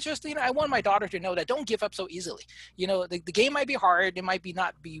I think it's just, I want my daughter to know that don't give up so easily. The game might be hard, it might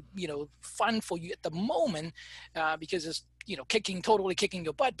not be fun for you at the moment, because it's totally kicking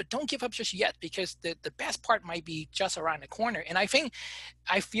your butt, but don't give up just yet, because the best part might be just around the corner. And I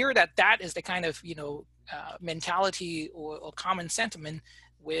fear that is the kind of mentality or common sentiment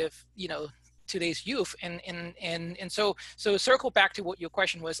with today's youth, and so circle back to what your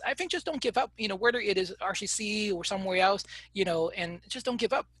question was. I think just don't give up, whether it is RCC or somewhere else, and just don't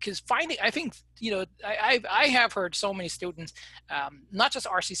give up, because I think I have heard so many students, not just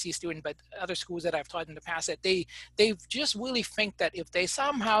RCC students but other schools that I've taught in the past, that they just really think that if they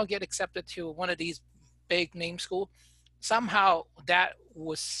somehow get accepted to one of these big name school, somehow that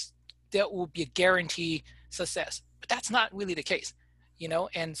will be a guarantee success. But that's not really the case.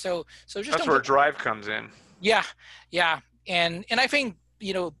 And so just that's where drive comes in. Yeah. And I think,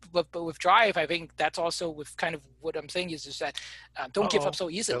 but with drive, I think that's also with kind of what I'm saying is that don't give up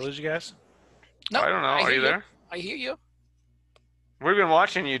so easily. Did I lose you guys? No, I don't know. Are you there? I hear you. We've been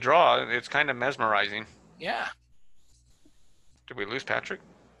watching you draw. It's kind of mesmerizing. Yeah. Did we lose Patrick?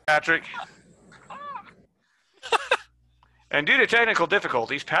 Patrick. And due to technical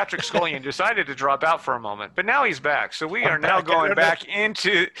difficulties, Patrick Scullin decided to drop out for a moment, but now he's back. So we are now going back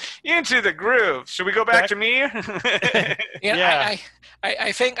into the groove. Should we go back to me? Yeah.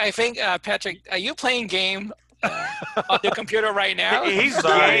 I think Patrick, are you playing game on the computer right now? He's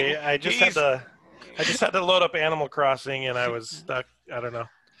sorry. I just had to load up Animal Crossing, and I was stuck. I don't know.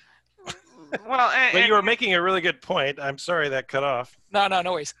 Well, But you were making a really good point. I'm sorry that cut off. No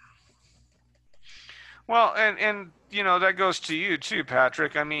worries. well, and you know that goes to you too,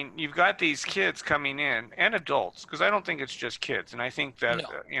 Patrick. I mean, you've got these kids coming in and adults, because I don't think it's just kids, and I think that No.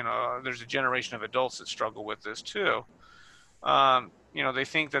 you know there's a generation of adults that struggle with this too. You know, they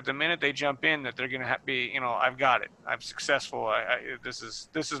think that the minute they jump in, that they're going to be, you know, I've got it, I'm successful, this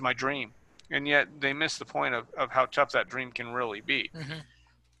is my dream, and yet they miss the point of how tough that dream can really be. Hmm.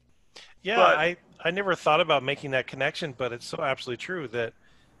 Yeah, But I never thought about making that connection, but it's so absolutely true that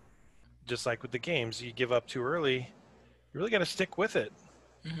just like with the games, you give up too early, you really got to stick with it.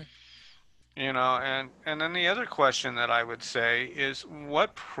 Hmm. you know, and then the other question that I would say is,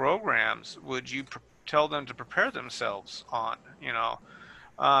 what programs would you tell them to prepare themselves on? You know,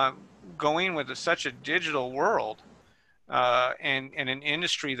 uh, going with such a digital world, and an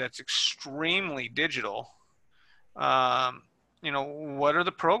industry that's extremely digital. Um, you know, what are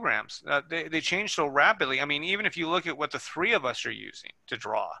the programs? They change so rapidly. I mean, even if you look at what the three of us are using to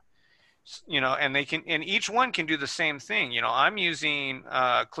draw, you know, and they can, and each one can do the same thing. You know, I'm using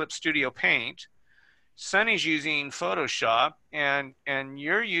Clip Studio Paint. Sunny's using Photoshop, and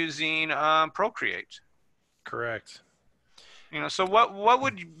you're using Procreate. Correct. You know, so what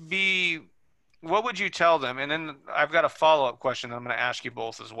would you tell them? And then I've got a follow up question that I'm going to ask you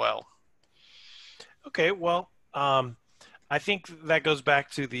both as well. Okay, well, I think that goes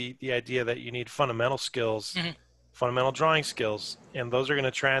back to the idea that you need fundamental skills, Hmm. fundamental drawing skills, and those are going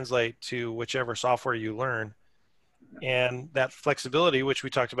to translate to whichever software you learn. And that flexibility, which we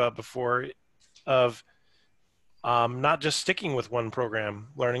talked about before, of not just sticking with one program,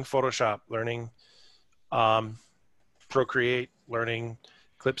 learning Photoshop, learning um, Procreate, learning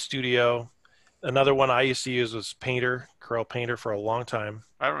Clip Studio. Another one I used to use was Painter, Corel Painter for a long time.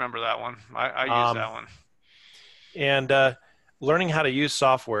 I remember that one. I use Um, that one. and learning how to use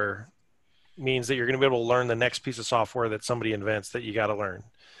software means that you're going to be able to learn the next piece of software that somebody invents that you got to learn.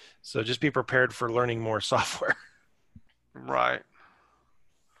 So just be prepared for learning more software. Right.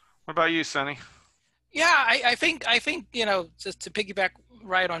 What about you, Sunny? Yeah, I think, you know, just to piggyback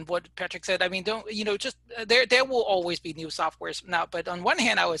right on what Patrick said. I mean, don't, you know, just there will always be new softwares now. But on one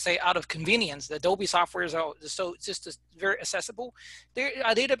hand, I would say out of convenience, the Adobe softwares are so just very accessible.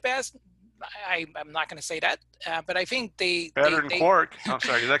 Are they the best? I'm not going to say that, but I think Better than Quark. I'm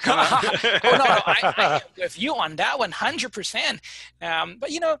sorry, did that come out? Oh no, I am with you on that 100%.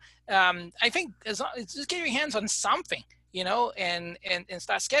 But you know, I think as long, just get your hands on something, you know, and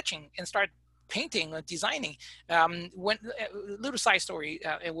start sketching and start painting or designing. When little side story,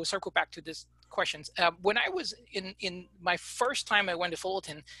 and we'll circle back to this questions. When I was in my first time I went to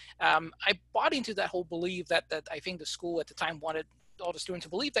Fullerton, I bought into that whole belief that I think the school at the time wanted all the students to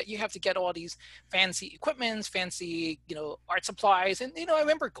believe that you have to get all these fancy equipments, fancy, you know, art supplies. And, you know, I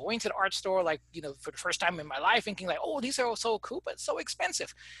remember going to the art store, like, you know, for the first time in my life, thinking like, oh, these are all so cool, but so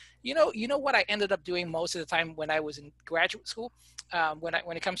expensive. You know what I ended up doing most of the time when I was in graduate school, when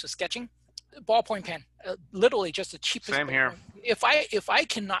it comes to sketching? Ballpoint pen, literally just the cheapest. Same here. If I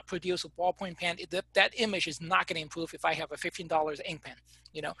cannot produce a ballpoint pen, that image is not going to improve if I have a $15 ink pen,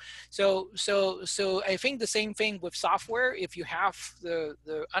 you know. So I think the same thing with software. If you have the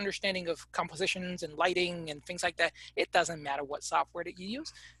understanding of compositions and lighting and things like that, it doesn't matter what software that you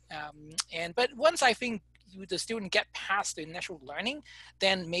use. But once I think the student get past the initial learning,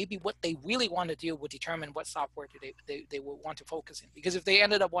 then maybe what they really want to do will determine what software they will want to focus in. Because if they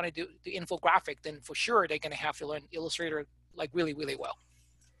ended up wanting to do the infographic, then for sure they're going to have to learn Illustrator like really, really well.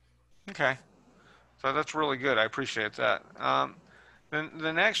 Okay, so that's really good. I appreciate that. Then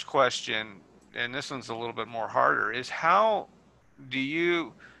the next question, and this one's a little bit more harder, is how do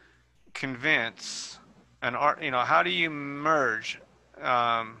you convince an art? You know, how do you merge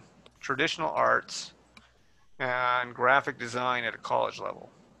traditional arts and graphic design at a college level?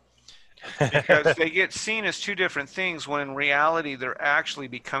 Because they get seen as two different things when in reality they're actually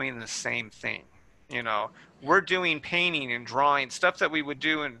becoming the same thing. You know, we're doing painting and drawing, stuff that we would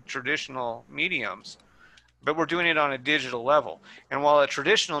do in traditional mediums, but we're doing it on a digital level. And while a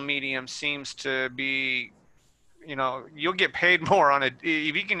traditional medium seems to be, you know, you'll get paid more on if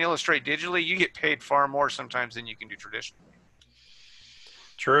you can illustrate digitally, you get paid far more sometimes than you can do traditionally.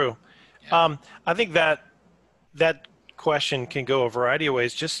 True. Yeah. I think that question can go a variety of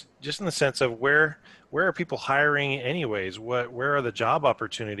ways, just in the sense of where are people hiring anyways? Where are the job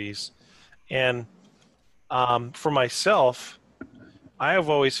opportunities? And for myself, I have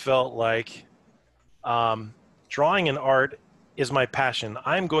always felt like drawing and art is my passion.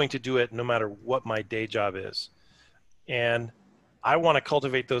 I'm going to do it no matter what my day job is. And I want to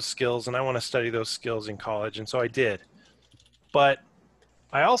cultivate those skills and I want to study those skills in college. And so I did. But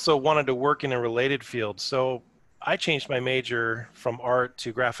I also wanted to work in a related field, so I changed my major from art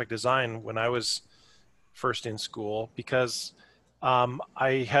to graphic design when I was first in school because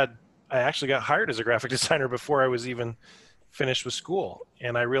I actually got hired as a graphic designer before I was even finished with school,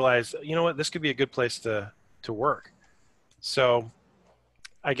 and I realized, you know what, this could be a good place to work. So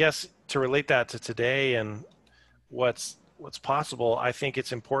I guess to relate that to today and what's possible, I think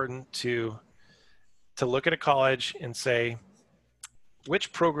it's important to look at a college and say,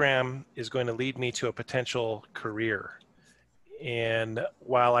 which program is going to lead me to a potential career? And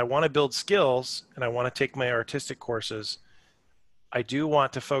while I want to build skills and I want to take my artistic courses, I do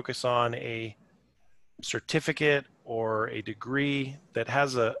want to focus on a certificate or a degree that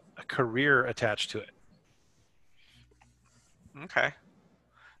has a career attached to it. Okay.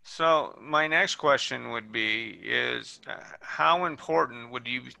 So my next question would be is how important would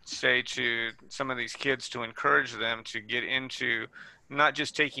you say to some of these kids to encourage them to get into not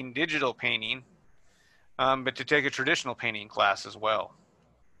just taking digital painting, but to take a traditional painting class as well?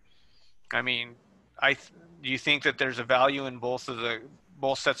 I mean, do you think that there's a value in both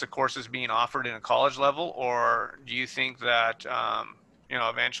sets of courses being offered in a college level, or do you think that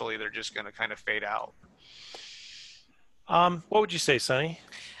eventually they're just going to kind of fade out? What would you say, Sunny?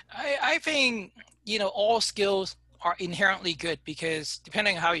 I think, all skills are inherently good because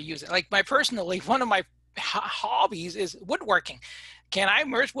depending on how you use it. Like personally, one of my hobbies is woodworking. Can I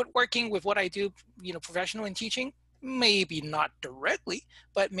merge woodworking with what I do, professional in teaching? Maybe not directly,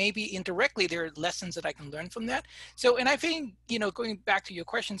 but maybe indirectly there are lessons that I can learn from that. So, and I think, going back to your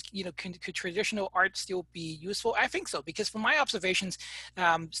questions, could traditional art still be useful? I think so, because from my observations,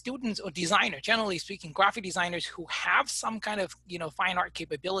 students or designers, generally speaking, graphic designers who have some kind of, fine art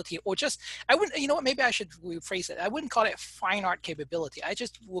capability, or just, I wouldn't, what, maybe I should rephrase it. I wouldn't call it fine art capability. I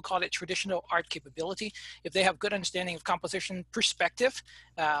just will call it traditional art capability. If they have good understanding of composition perspective,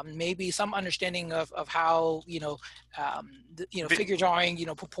 maybe some understanding of how, figure drawing,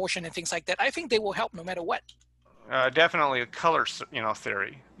 proportion and things like that. I think they will help no matter what. Definitely a color,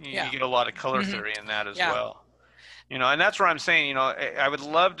 theory. Yeah. You get a lot of color theory in that as well. And that's where I'm saying, I would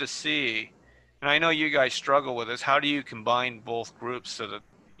love to see, and I know you guys struggle with this, how do you combine both groups so that,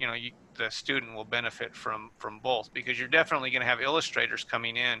 the student will benefit from both? Because you're definitely going to have illustrators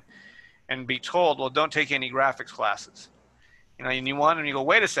coming in and be told, well, don't take any graphics classes. And you go,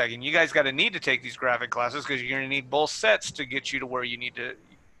 wait a second, you guys got to need to take these graphic classes because you're going to need both sets to get you to where you need you're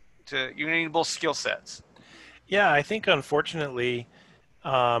going to need both skill sets. Yeah, I think unfortunately,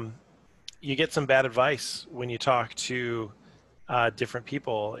 you get some bad advice when you talk to different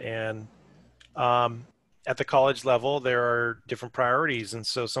people. And at the college level, there are different priorities. And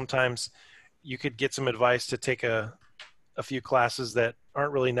so sometimes you could get some advice to take a few classes that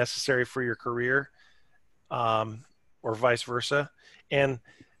aren't really necessary for your career. Or vice versa. And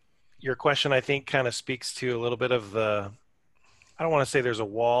your question, I think, kind of speaks to a little bit of I don't want to say there's a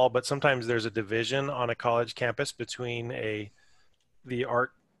wall, but sometimes there's a division on a college campus between the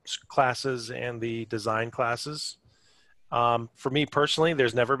art classes and the design classes. For me personally,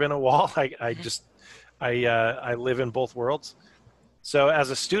 there's never been a wall. I live in both worlds. So as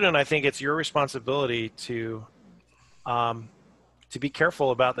a student, I think it's your responsibility to be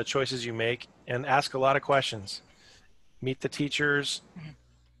careful about the choices you make and ask a lot of questions. Meet the teachers,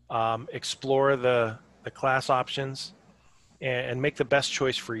 explore the class options, and make the best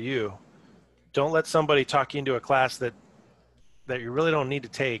choice for you. Don't let somebody talk you into a class that you really don't need to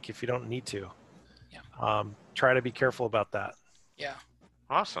take if you don't need to. Yeah. Try to be careful about that. Yeah.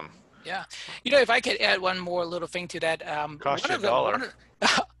 Awesome. Yeah. If I could add one more little thing to that. Cost you $1.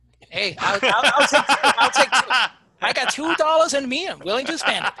 Hey, I'll take two. I got $2 in me. I'm willing to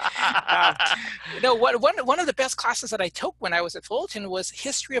spend it. One of the best classes that I took when I was at Fullerton was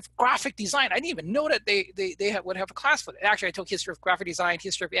history of graphic design. I didn't even know that they would have a class for it. Actually, I took history of graphic design,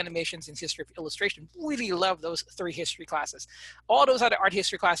 history of animations, and history of illustration. Really love those 3 history classes. All those other art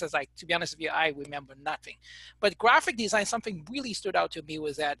history classes, to be honest with you, I remember nothing. But graphic design, something really stood out to me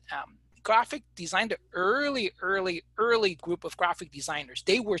was that graphic design, the early group of graphic designers,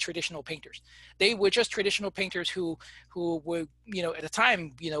 they were traditional painters. They were just traditional painters who were, at the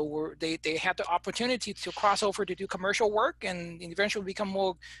time, they had the opportunity to cross over to do commercial work and eventually become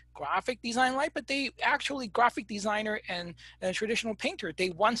more graphic design like, but they actually, graphic designer and traditional painter,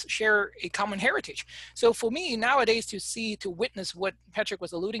 they once share a common heritage. So for me nowadays to witness what Patrick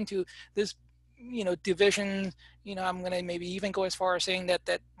was alluding to, this division, I'm going to maybe even go as far as saying that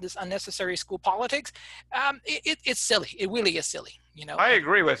this unnecessary school politics, it's silly. It really is silly, I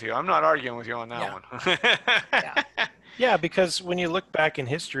agree with you. I'm not arguing with you on that one. Yeah, because when you look back in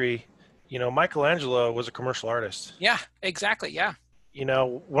history, Michelangelo was a commercial artist. Yeah, exactly. Yeah. you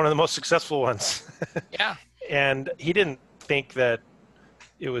know, one of the most successful ones. Yeah. And he didn't think that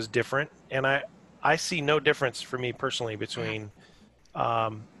it was different. And I see no difference for me personally between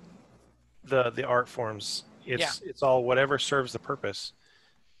um, the art forms. Yeah. It's all whatever serves the purpose.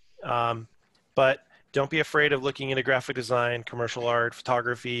 But don't be afraid of looking into graphic design, commercial art,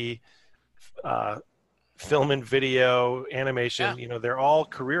 photography, uh, film and video, animation. Yeah. You know, they're all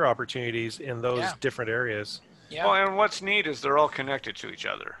career opportunities in those Yeah. different areas. Yeah. Well, and what's neat is they're all connected to each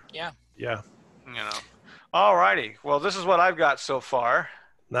other. Yeah. Yeah. You know. All righty. Well, this is what I've got so far.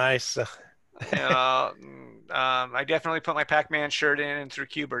 Nice. You know, I definitely put my Pac-Man shirt in and threw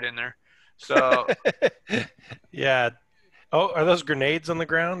Q*bert in there. So Yeah. Oh, are those grenades on the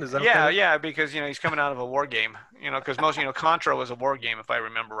ground? Is that yeah, okay? yeah, because he's coming out of a war game. Because most Contra was a war game if I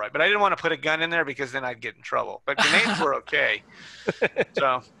remember right. But I didn't want to put a gun in there because then I'd get in trouble. But grenades were okay.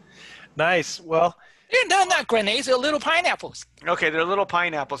 So Nice. Well, They're not grenades, they're little pineapples. okay, they're little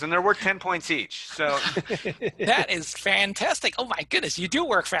pineapples and they're worth 10 points each. So That is fantastic. Oh my goodness, you do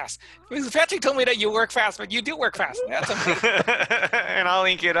work fast. Because Patrick told me that you work fast, but you do work fast. That's amazing. and I'll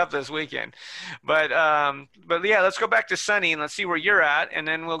ink it up this weekend. But yeah, let's go back to Sunny and let's see where you're at, and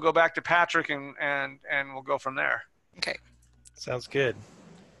then we'll go back to Patrick and we'll go from there. Okay. sounds good.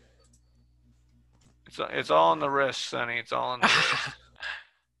 It's all on the wrist, Sunny. It's all on the wrist.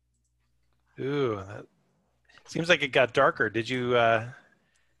 Ooh, that seems like it got darker. Did you?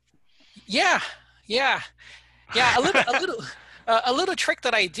 Yeah. A little trick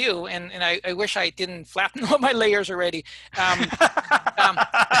that I do, and I wish I didn't flatten all my layers already.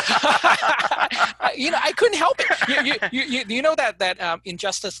 I couldn't help it. You know that in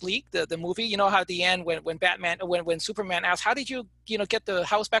Justice League, the movie, you know how at the end when Superman asks, how did you get the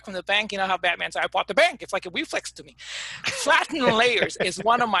house back from the bank? You know how Batman said, I bought the bank. It's like a reflex to me. Flatten layers is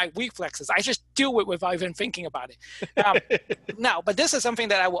one of my reflexes. I just do it without even thinking about it. No, but this is something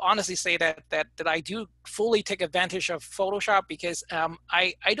that I will honestly say that I do fully take advantage of Photoshop because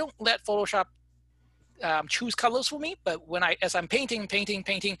I don't let Photoshop choose colors for me, but as I'm painting,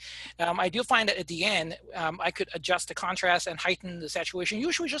 I do find that at the end I could adjust the contrast and heighten the saturation,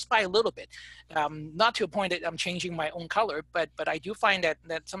 usually just by a little bit, not to a point that I'm changing my own color, but I do find that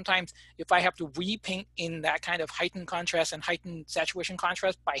sometimes if I have to repaint in that kind of heightened contrast and heightened saturation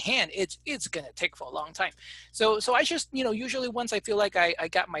contrast by hand, it's gonna take for a long time. So I just usually once I feel like I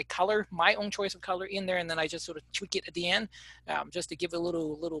got my color, my own choice of color in there, and then I just sort of tweak it at the end, just to give a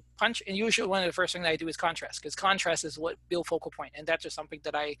little punch. And usually one of the first things I do is contrast, because contrast is what builds focal point, and that's just something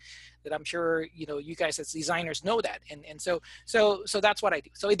that I'm sure you guys as designers know that, and so that's what I do.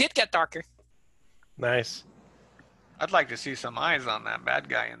 So it did get darker. Nice. I'd like to see some eyes on that bad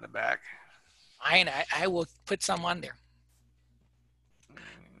guy in the back. Fine, I will put some on there.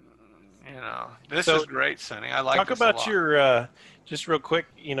 This So, is great, Sunny. I like Talk this a about lot. your just real quick.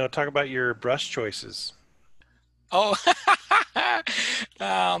 Talk about your brush choices. Oh,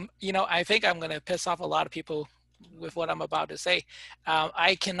 I think I'm going to piss off a lot of people with what I'm about to say.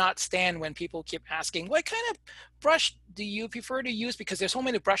 I cannot stand when people keep asking, what kind of brush do you prefer to use? Because there's so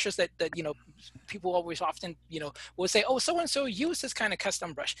many brushes that people always often, will say, oh, so-and-so use this kind of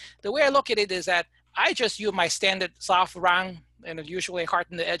custom brush. The way I look at it is that I just use my standard soft round, and usually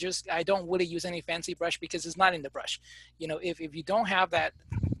harden the edges. I don't really use any fancy brush because it's not in the brush. If you don't have that,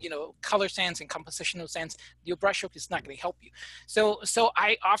 color sense and compositional sense, your brush stroke is not going to help you. So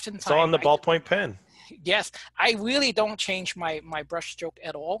I oftentimes— It's all on the ballpoint pen. Yes, I really don't change my brush stroke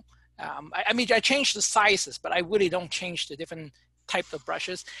at all. I mean, I change the sizes, but I really don't change the different type of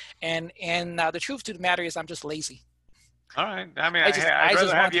brushes. And the truth to the matter is I'm just lazy. All right. I mean, I just I'd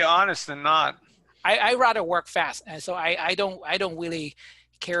rather have you honest than not. I rather work fast, and so I don't really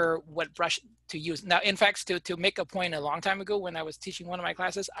care what brush to use. Now, in fact, to make a point, a long time ago when I was teaching one of my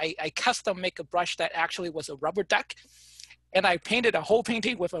classes, I custom make a brush that actually was a rubber duck, and I painted a whole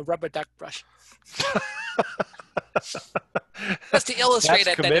painting with a rubber duck brush. Just to illustrate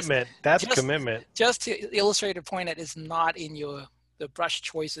That's commitment. That's commitment. Just to illustrate a point that is not in the brush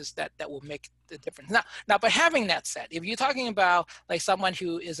choices that will make the difference. Now, but having that said, if you're talking about like someone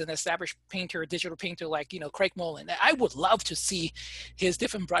who is an established painter, a digital painter, like Craig Mullen, I would love to see his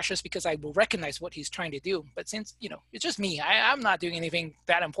different brushes because I will recognize what he's trying to do. But since it's just me, I'm not doing anything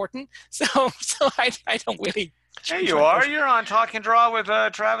that important, so I don't really. Hey, you are. You're on Talk and Draw with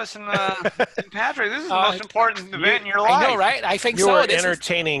Travis and Patrick. This is the most important event in your life. I know, right? I think you so. are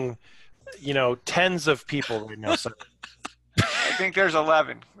entertaining, tens of people right now. So. think there's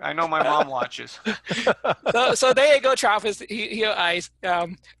 11. I know my mom watches. So there you go, Travis. Here, eyes. I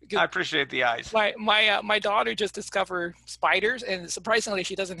appreciate the eyes. My daughter just discovered spiders, and surprisingly,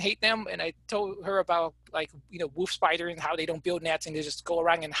 she doesn't hate them. And I told her about wolf spider and how they don't build nets and they just go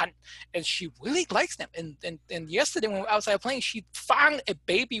around and hunt, and she really likes them. And yesterday when we were outside playing, she found a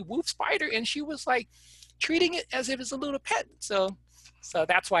baby wolf spider, and she was like treating it as if it's a little pet. So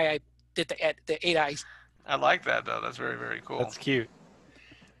that's why I did the 8 eyes. I like that though. That's very, very cool. That's cute.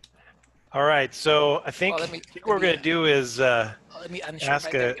 All right, so I think, what we're going to do is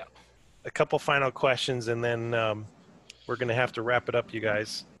ask a couple final questions, and then we're going to have to wrap it up, you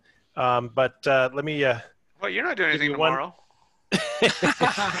guys. But let me. Well, you're not doing anything tomorrow.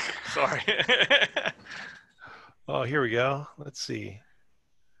 Sorry. Oh, here we go. Let's see.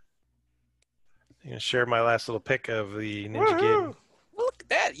 I'm going to share my last little pic of the Ninja Game. Look at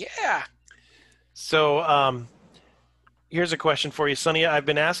that, yeah. So here's a question for you, Sunny. I've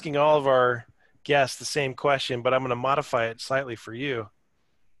been asking all of our guests the same question, but I'm going to modify it slightly for you.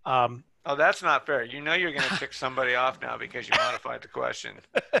 Oh, that's not fair. You know you're going to tick somebody off now because you modified the question.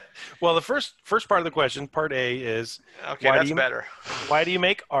 Well, the first part of the question, part A, is okay. That's better. Why do you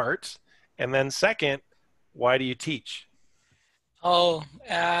make art? And then second, why do you teach? Oh,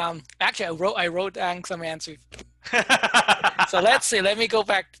 actually, I wrote down some answers. So let's see. Let me go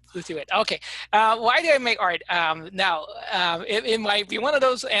back to it. Okay. Why do I make art? Now, it might be one of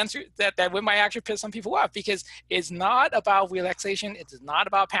those answers that might actually piss some people off, because it's not about relaxation. It's not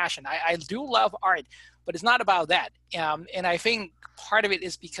about passion. I do love art, but it's not about that. And I think part of it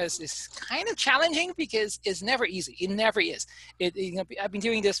is because it's kind of challenging, because it's never easy. It never is. I've been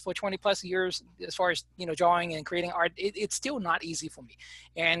doing this for 20 plus years as far as, drawing and creating art. It's still not easy for me.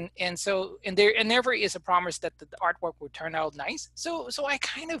 And there never is a promise that the artwork will turn out nice. So I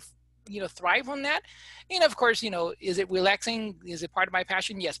kind of, thrive on that. And of course, is it relaxing? Is it part of my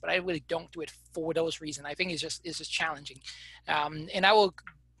passion? Yes, but I really don't do it for those reasons. I think it's just challenging. And I will,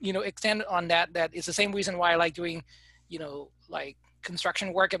 extend on that it's the same reason why I like doing, like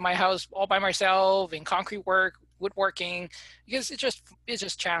construction work at my house all by myself, and concrete work, woodworking, because it's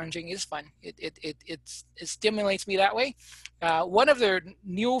just challenging. It's fun. It stimulates me that way. One of the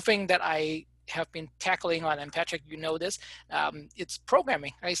new thing that I have been tackling on, and Patrick, this, it's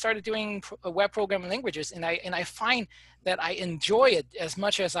programming. I started doing web programming languages, and I find that I enjoy it as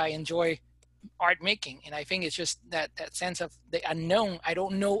much as I enjoy art making. And I think it's just that sense of the unknown. I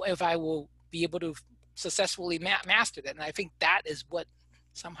don't know if I will be able to successfully master that, and I think that is what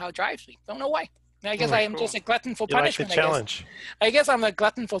somehow drives me. Don't know why. I guess I am just a glutton for punishment. Like the challenge. I guess I'm a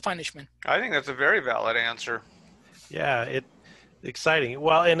glutton for punishment. I think that's a very valid answer. Yeah, exciting.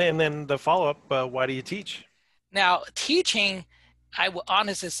 Well, and then the follow-up, why do you teach? Now, teaching, I will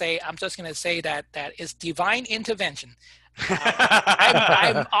honestly say, I'm just going to say that is divine intervention.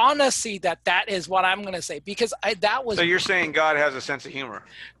 I'm honestly that is what I'm going to say, because that was. So you're saying God has a sense of humor?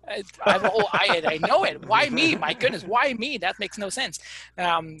 I know it. Why me? My goodness, why me? That makes no sense.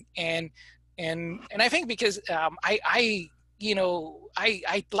 And I think because I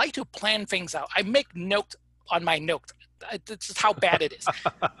like to plan things out. I make notes on my note. This is how bad it is.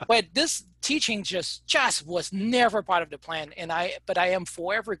 But this teaching just was never part of the plan, but I am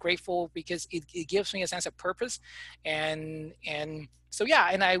forever grateful, because it gives me a sense of purpose, and so yeah,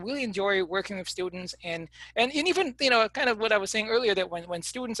 and I really enjoy working with students, and even kind of what I was saying earlier, that when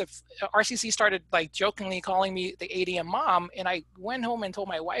students of RCC started like jokingly calling me the ADM mom, and I went home and told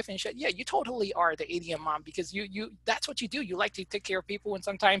my wife, and she said, yeah, you totally are the ADM mom, because you that's what you do. You like to take care of people, and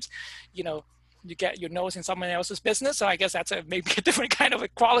sometimes you get your nose in someone else's business. So I guess that's maybe a different kind of a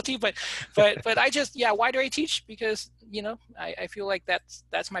quality, but I just, why do I teach? Because, I feel like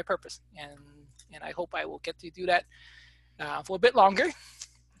that's my purpose. And I hope I will get to do that for a bit longer.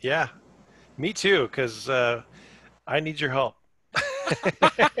 Yeah, me too. Cause I need your help.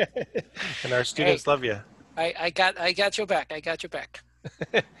 And our students love you. I got your back. I got your back.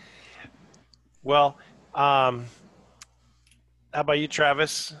 Well, how about you,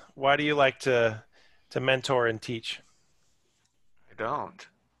 Travis? Why do you like to mentor and teach? I don't.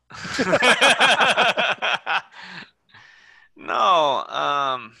 No.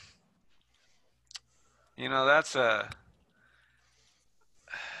 That's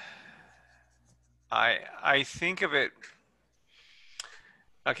I think of it.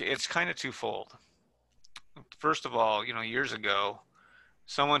 Okay, it's kind of twofold. First of all, years ago,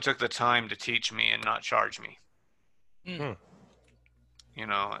 someone took the time to teach me and not charge me. Mm.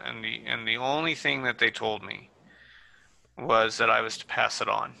 And the only thing that they told me was that I was to pass it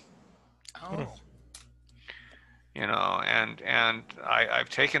on. Oh. And I've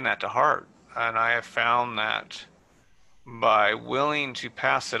taken that to heart, and I have found that by willing to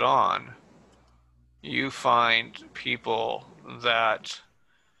pass it on, you find people that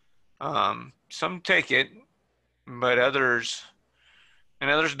some take it, but others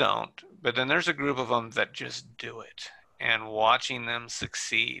don't. But then there's a group of them that just do it, and watching them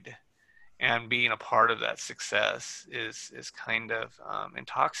succeed and being a part of that success is kind of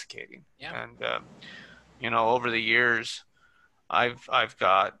intoxicating. Yeah. And over the years, I've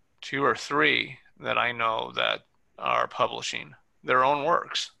got two or three that I know that are publishing their own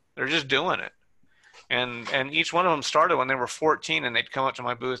works. They're just doing it. And each one of them started when they were 14, and they'd come up to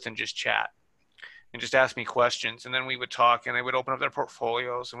my booth and just chat and just ask me questions, and then we would talk, and they would open up their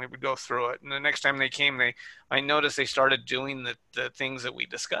portfolios and we would go through it. And the next time they came, I noticed they started doing the things that we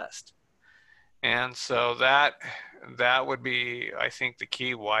discussed. And so that would be, I think, the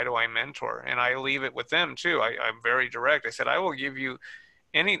key. Why do I mentor? And I leave it with them too. I'm very direct. I said,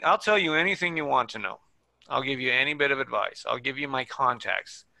 I'll tell you anything you want to know. I'll give you any bit of advice. I'll give you my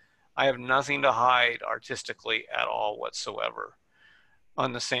contacts. I have nothing to hide artistically at all whatsoever,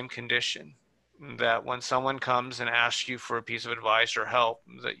 on the same condition that when someone comes and asks you for a piece of advice or help,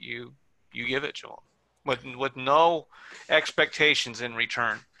 that you give it to them with no expectations in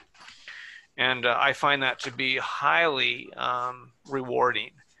return. And I find that to be highly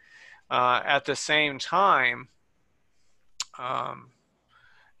rewarding. At the same time,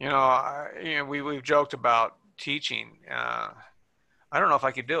 we've joked about teaching. I don't know if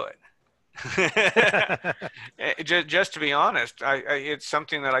I could do it. Just to be honest, it's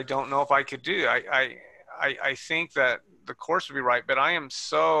something that I don't know if I could do. I think that the course would be right, but I am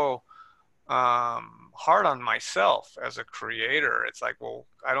so hard on myself as a creator. It's like, well,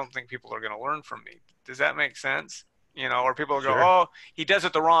 I don't think people are going to learn from me. Does that make sense? Or people will go, Sure. oh, he does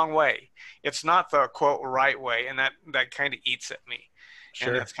it the wrong way. It's not the quote right way, and that kind of eats at me. Sure.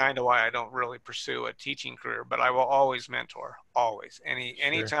 And that's kind of why I don't really pursue a teaching career, but I will always mentor, always.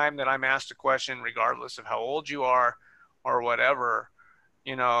 Anytime that I'm asked a question, regardless of how old you are or whatever,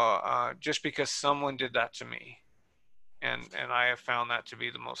 just because someone did that to me, and I have found that to be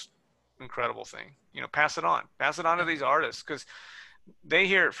the most incredible thing. Pass it on to these artists, because they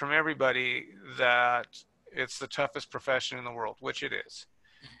hear it from everybody that it's the toughest profession in the world, which it is.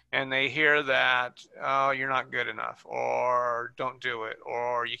 And they hear that, oh, you're not good enough, or don't do it,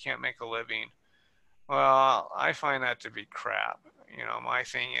 or you can't make a living. Well, I find that to be crap. My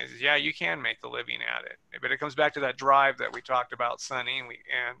thing is, yeah, you can make a living at it, but it comes back to that drive that we talked about, Sunny,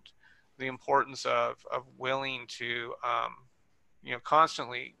 and the importance of willing to,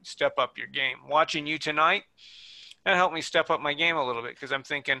 constantly step up your game. Watching you tonight, that helped me step up my game a little bit, because I'm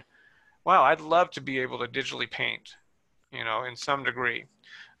thinking, wow, I'd love to be able to digitally paint, in some degree.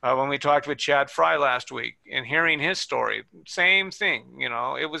 When we talked with Chad Fry last week and hearing his story, same thing.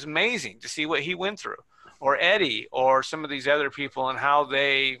 It was amazing to see what he went through, or Eddie, or some of these other people, and how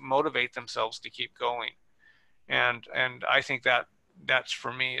they motivate themselves to keep going. And I think that's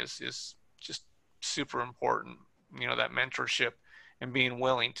for me is just super important. That mentorship and being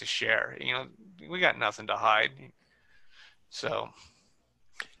willing to share. We got nothing to hide. So.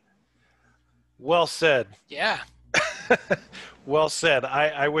 Well said. Yeah. Well said.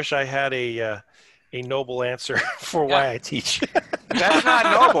 I wish I had a noble answer for why I teach. That's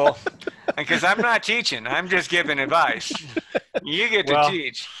not noble, because I'm not teaching. I'm just giving advice. You get to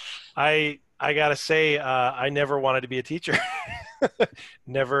teach. I gotta say, I never wanted to be a teacher.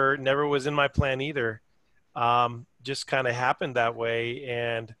 Never was in my plan either. Just kind of happened that way,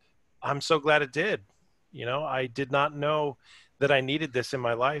 and I'm so glad it did. I did not know that I needed this in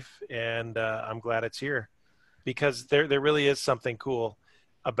my life, and I'm glad it's here. Because there really is something cool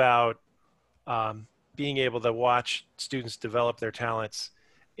about being able to watch students develop their talents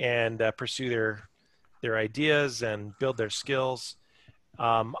and pursue their ideas and build their skills.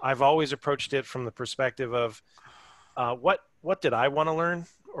 I've always approached it from the perspective of what did I want to learn,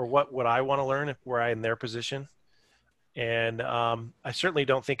 or what would I want to learn if were I in their position? And I certainly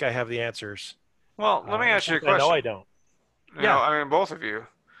don't think I have the answers. Well, let me ask you a question. I know I don't. I mean, both of you.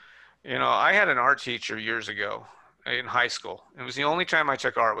 I had an art teacher years ago in high school. It was the only time I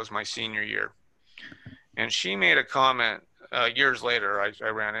took art was my senior year. And she made a comment years later. I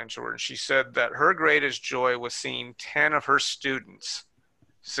ran into her, and she said that her greatest joy was seeing 10 of her students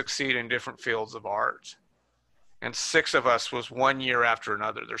succeed in different fields of art. And 6 of us was one year after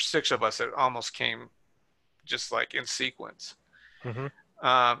another. There's 6 of us that almost came just like in sequence. Mm-hmm.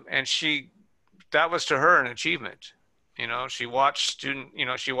 And that was to her an achievement. She watched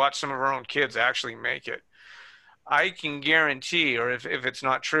she watched some of her own kids actually make it. I can guarantee, or if it's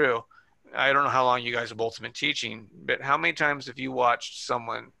not true, I don't know how long you guys have both been teaching, but how many times have you watched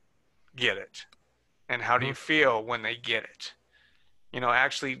someone get it and how do you feel when they get it?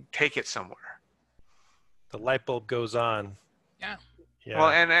 Actually take it somewhere. The light bulb goes on. Yeah. Yeah. Well,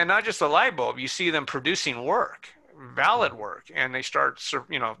 and not just the light bulb. You see them producing work, valid work, and they start,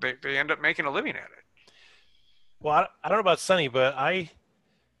 they end up making a living at it. Well, I don't know about Sunny, but I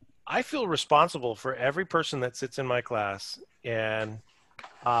feel responsible for every person that sits in my class, and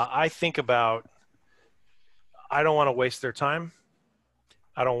I think about, I don't want to waste their time.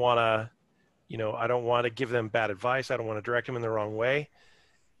 I don't want to, I don't want to give them bad advice. I don't want to direct them in the wrong way,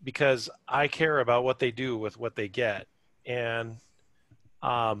 because I care about what they do with what they get. And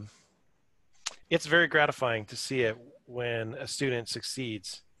it's very gratifying to see it when a student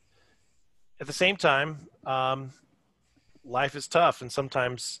succeeds. At the same time, life is tough, and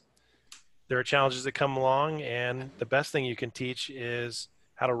sometimes there are challenges that come along, and the best thing you can teach is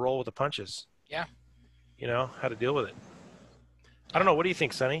how to roll with the punches. Yeah. How to deal with it. I don't know. What do you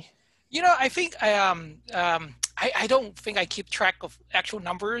think, Sonny? I think I don't think I keep track of actual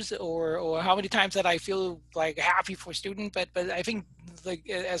numbers or how many times that I feel like happy for a student, but I think, like,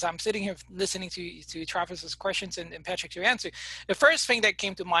 as I'm sitting here listening to Travis's questions and Patrick's answer, the first thing that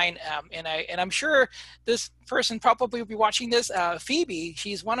came to mind, and I'm sure this person probably will be watching this, Phoebe.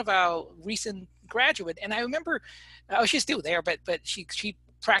 She's one of our recent graduate, and I remember, she's still there, but she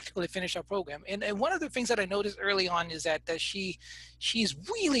practically finished our program. And one of the things that I noticed early on is that she's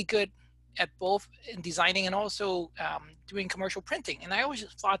really good at both in designing and also doing commercial printing. And I always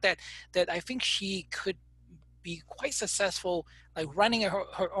thought that I think she could be quite successful, like running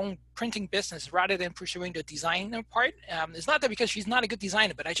her own printing business rather than pursuing the designer part. It's not that because she's not a good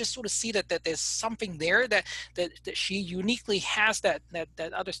designer, but I just sort of see that there's something there that she uniquely has that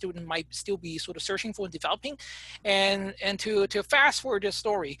other student might still be sort of searching for and developing. And to fast forward this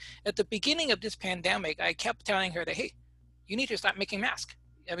story, at the beginning of this pandemic, I kept telling her that, hey, you need to start making masks.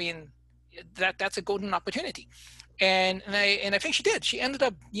 I mean, that's a golden opportunity. And I think she did. She ended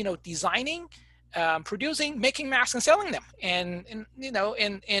up, designing, producing, making masks, and selling them. And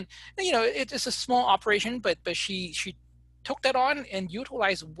it's a small operation, but she took that on and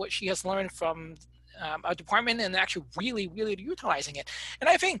utilized what she has learned from our department, and actually really utilizing it. And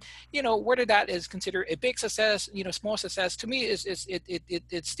I think, whether that is considered a big success, small success, to me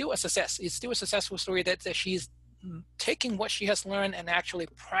it's still a success. It's still a successful story that she's taking what she has learned and actually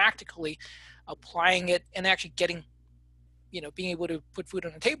practically applying it and actually getting, being able to put food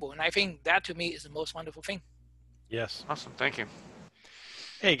on the table. And I think that, to me, is the most wonderful thing. Yes. Awesome. Thank you.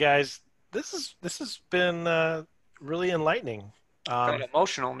 Hey guys, this has been really enlightening. Got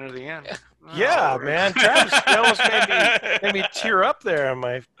emotional near the end. Yeah, man. Travis, you almost made me tear up there.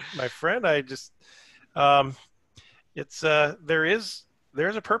 My friend, I just, it's there's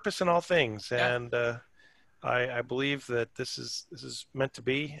a purpose in all things, and I believe that this is meant to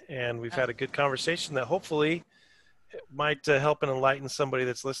be, and we've had a good conversation that hopefully might help and enlighten somebody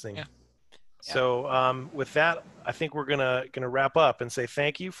that's listening. Yeah. So with that, I think we're gonna wrap up and say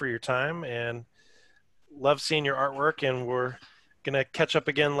thank you for your time, and love seeing your artwork, and we're gonna catch up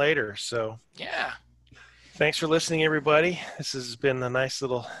again later. So yeah, thanks for listening, everybody. This has been a nice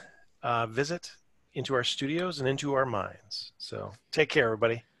little visit into our studios and into our minds. So take care,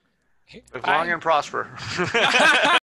 everybody. Live long and prosper.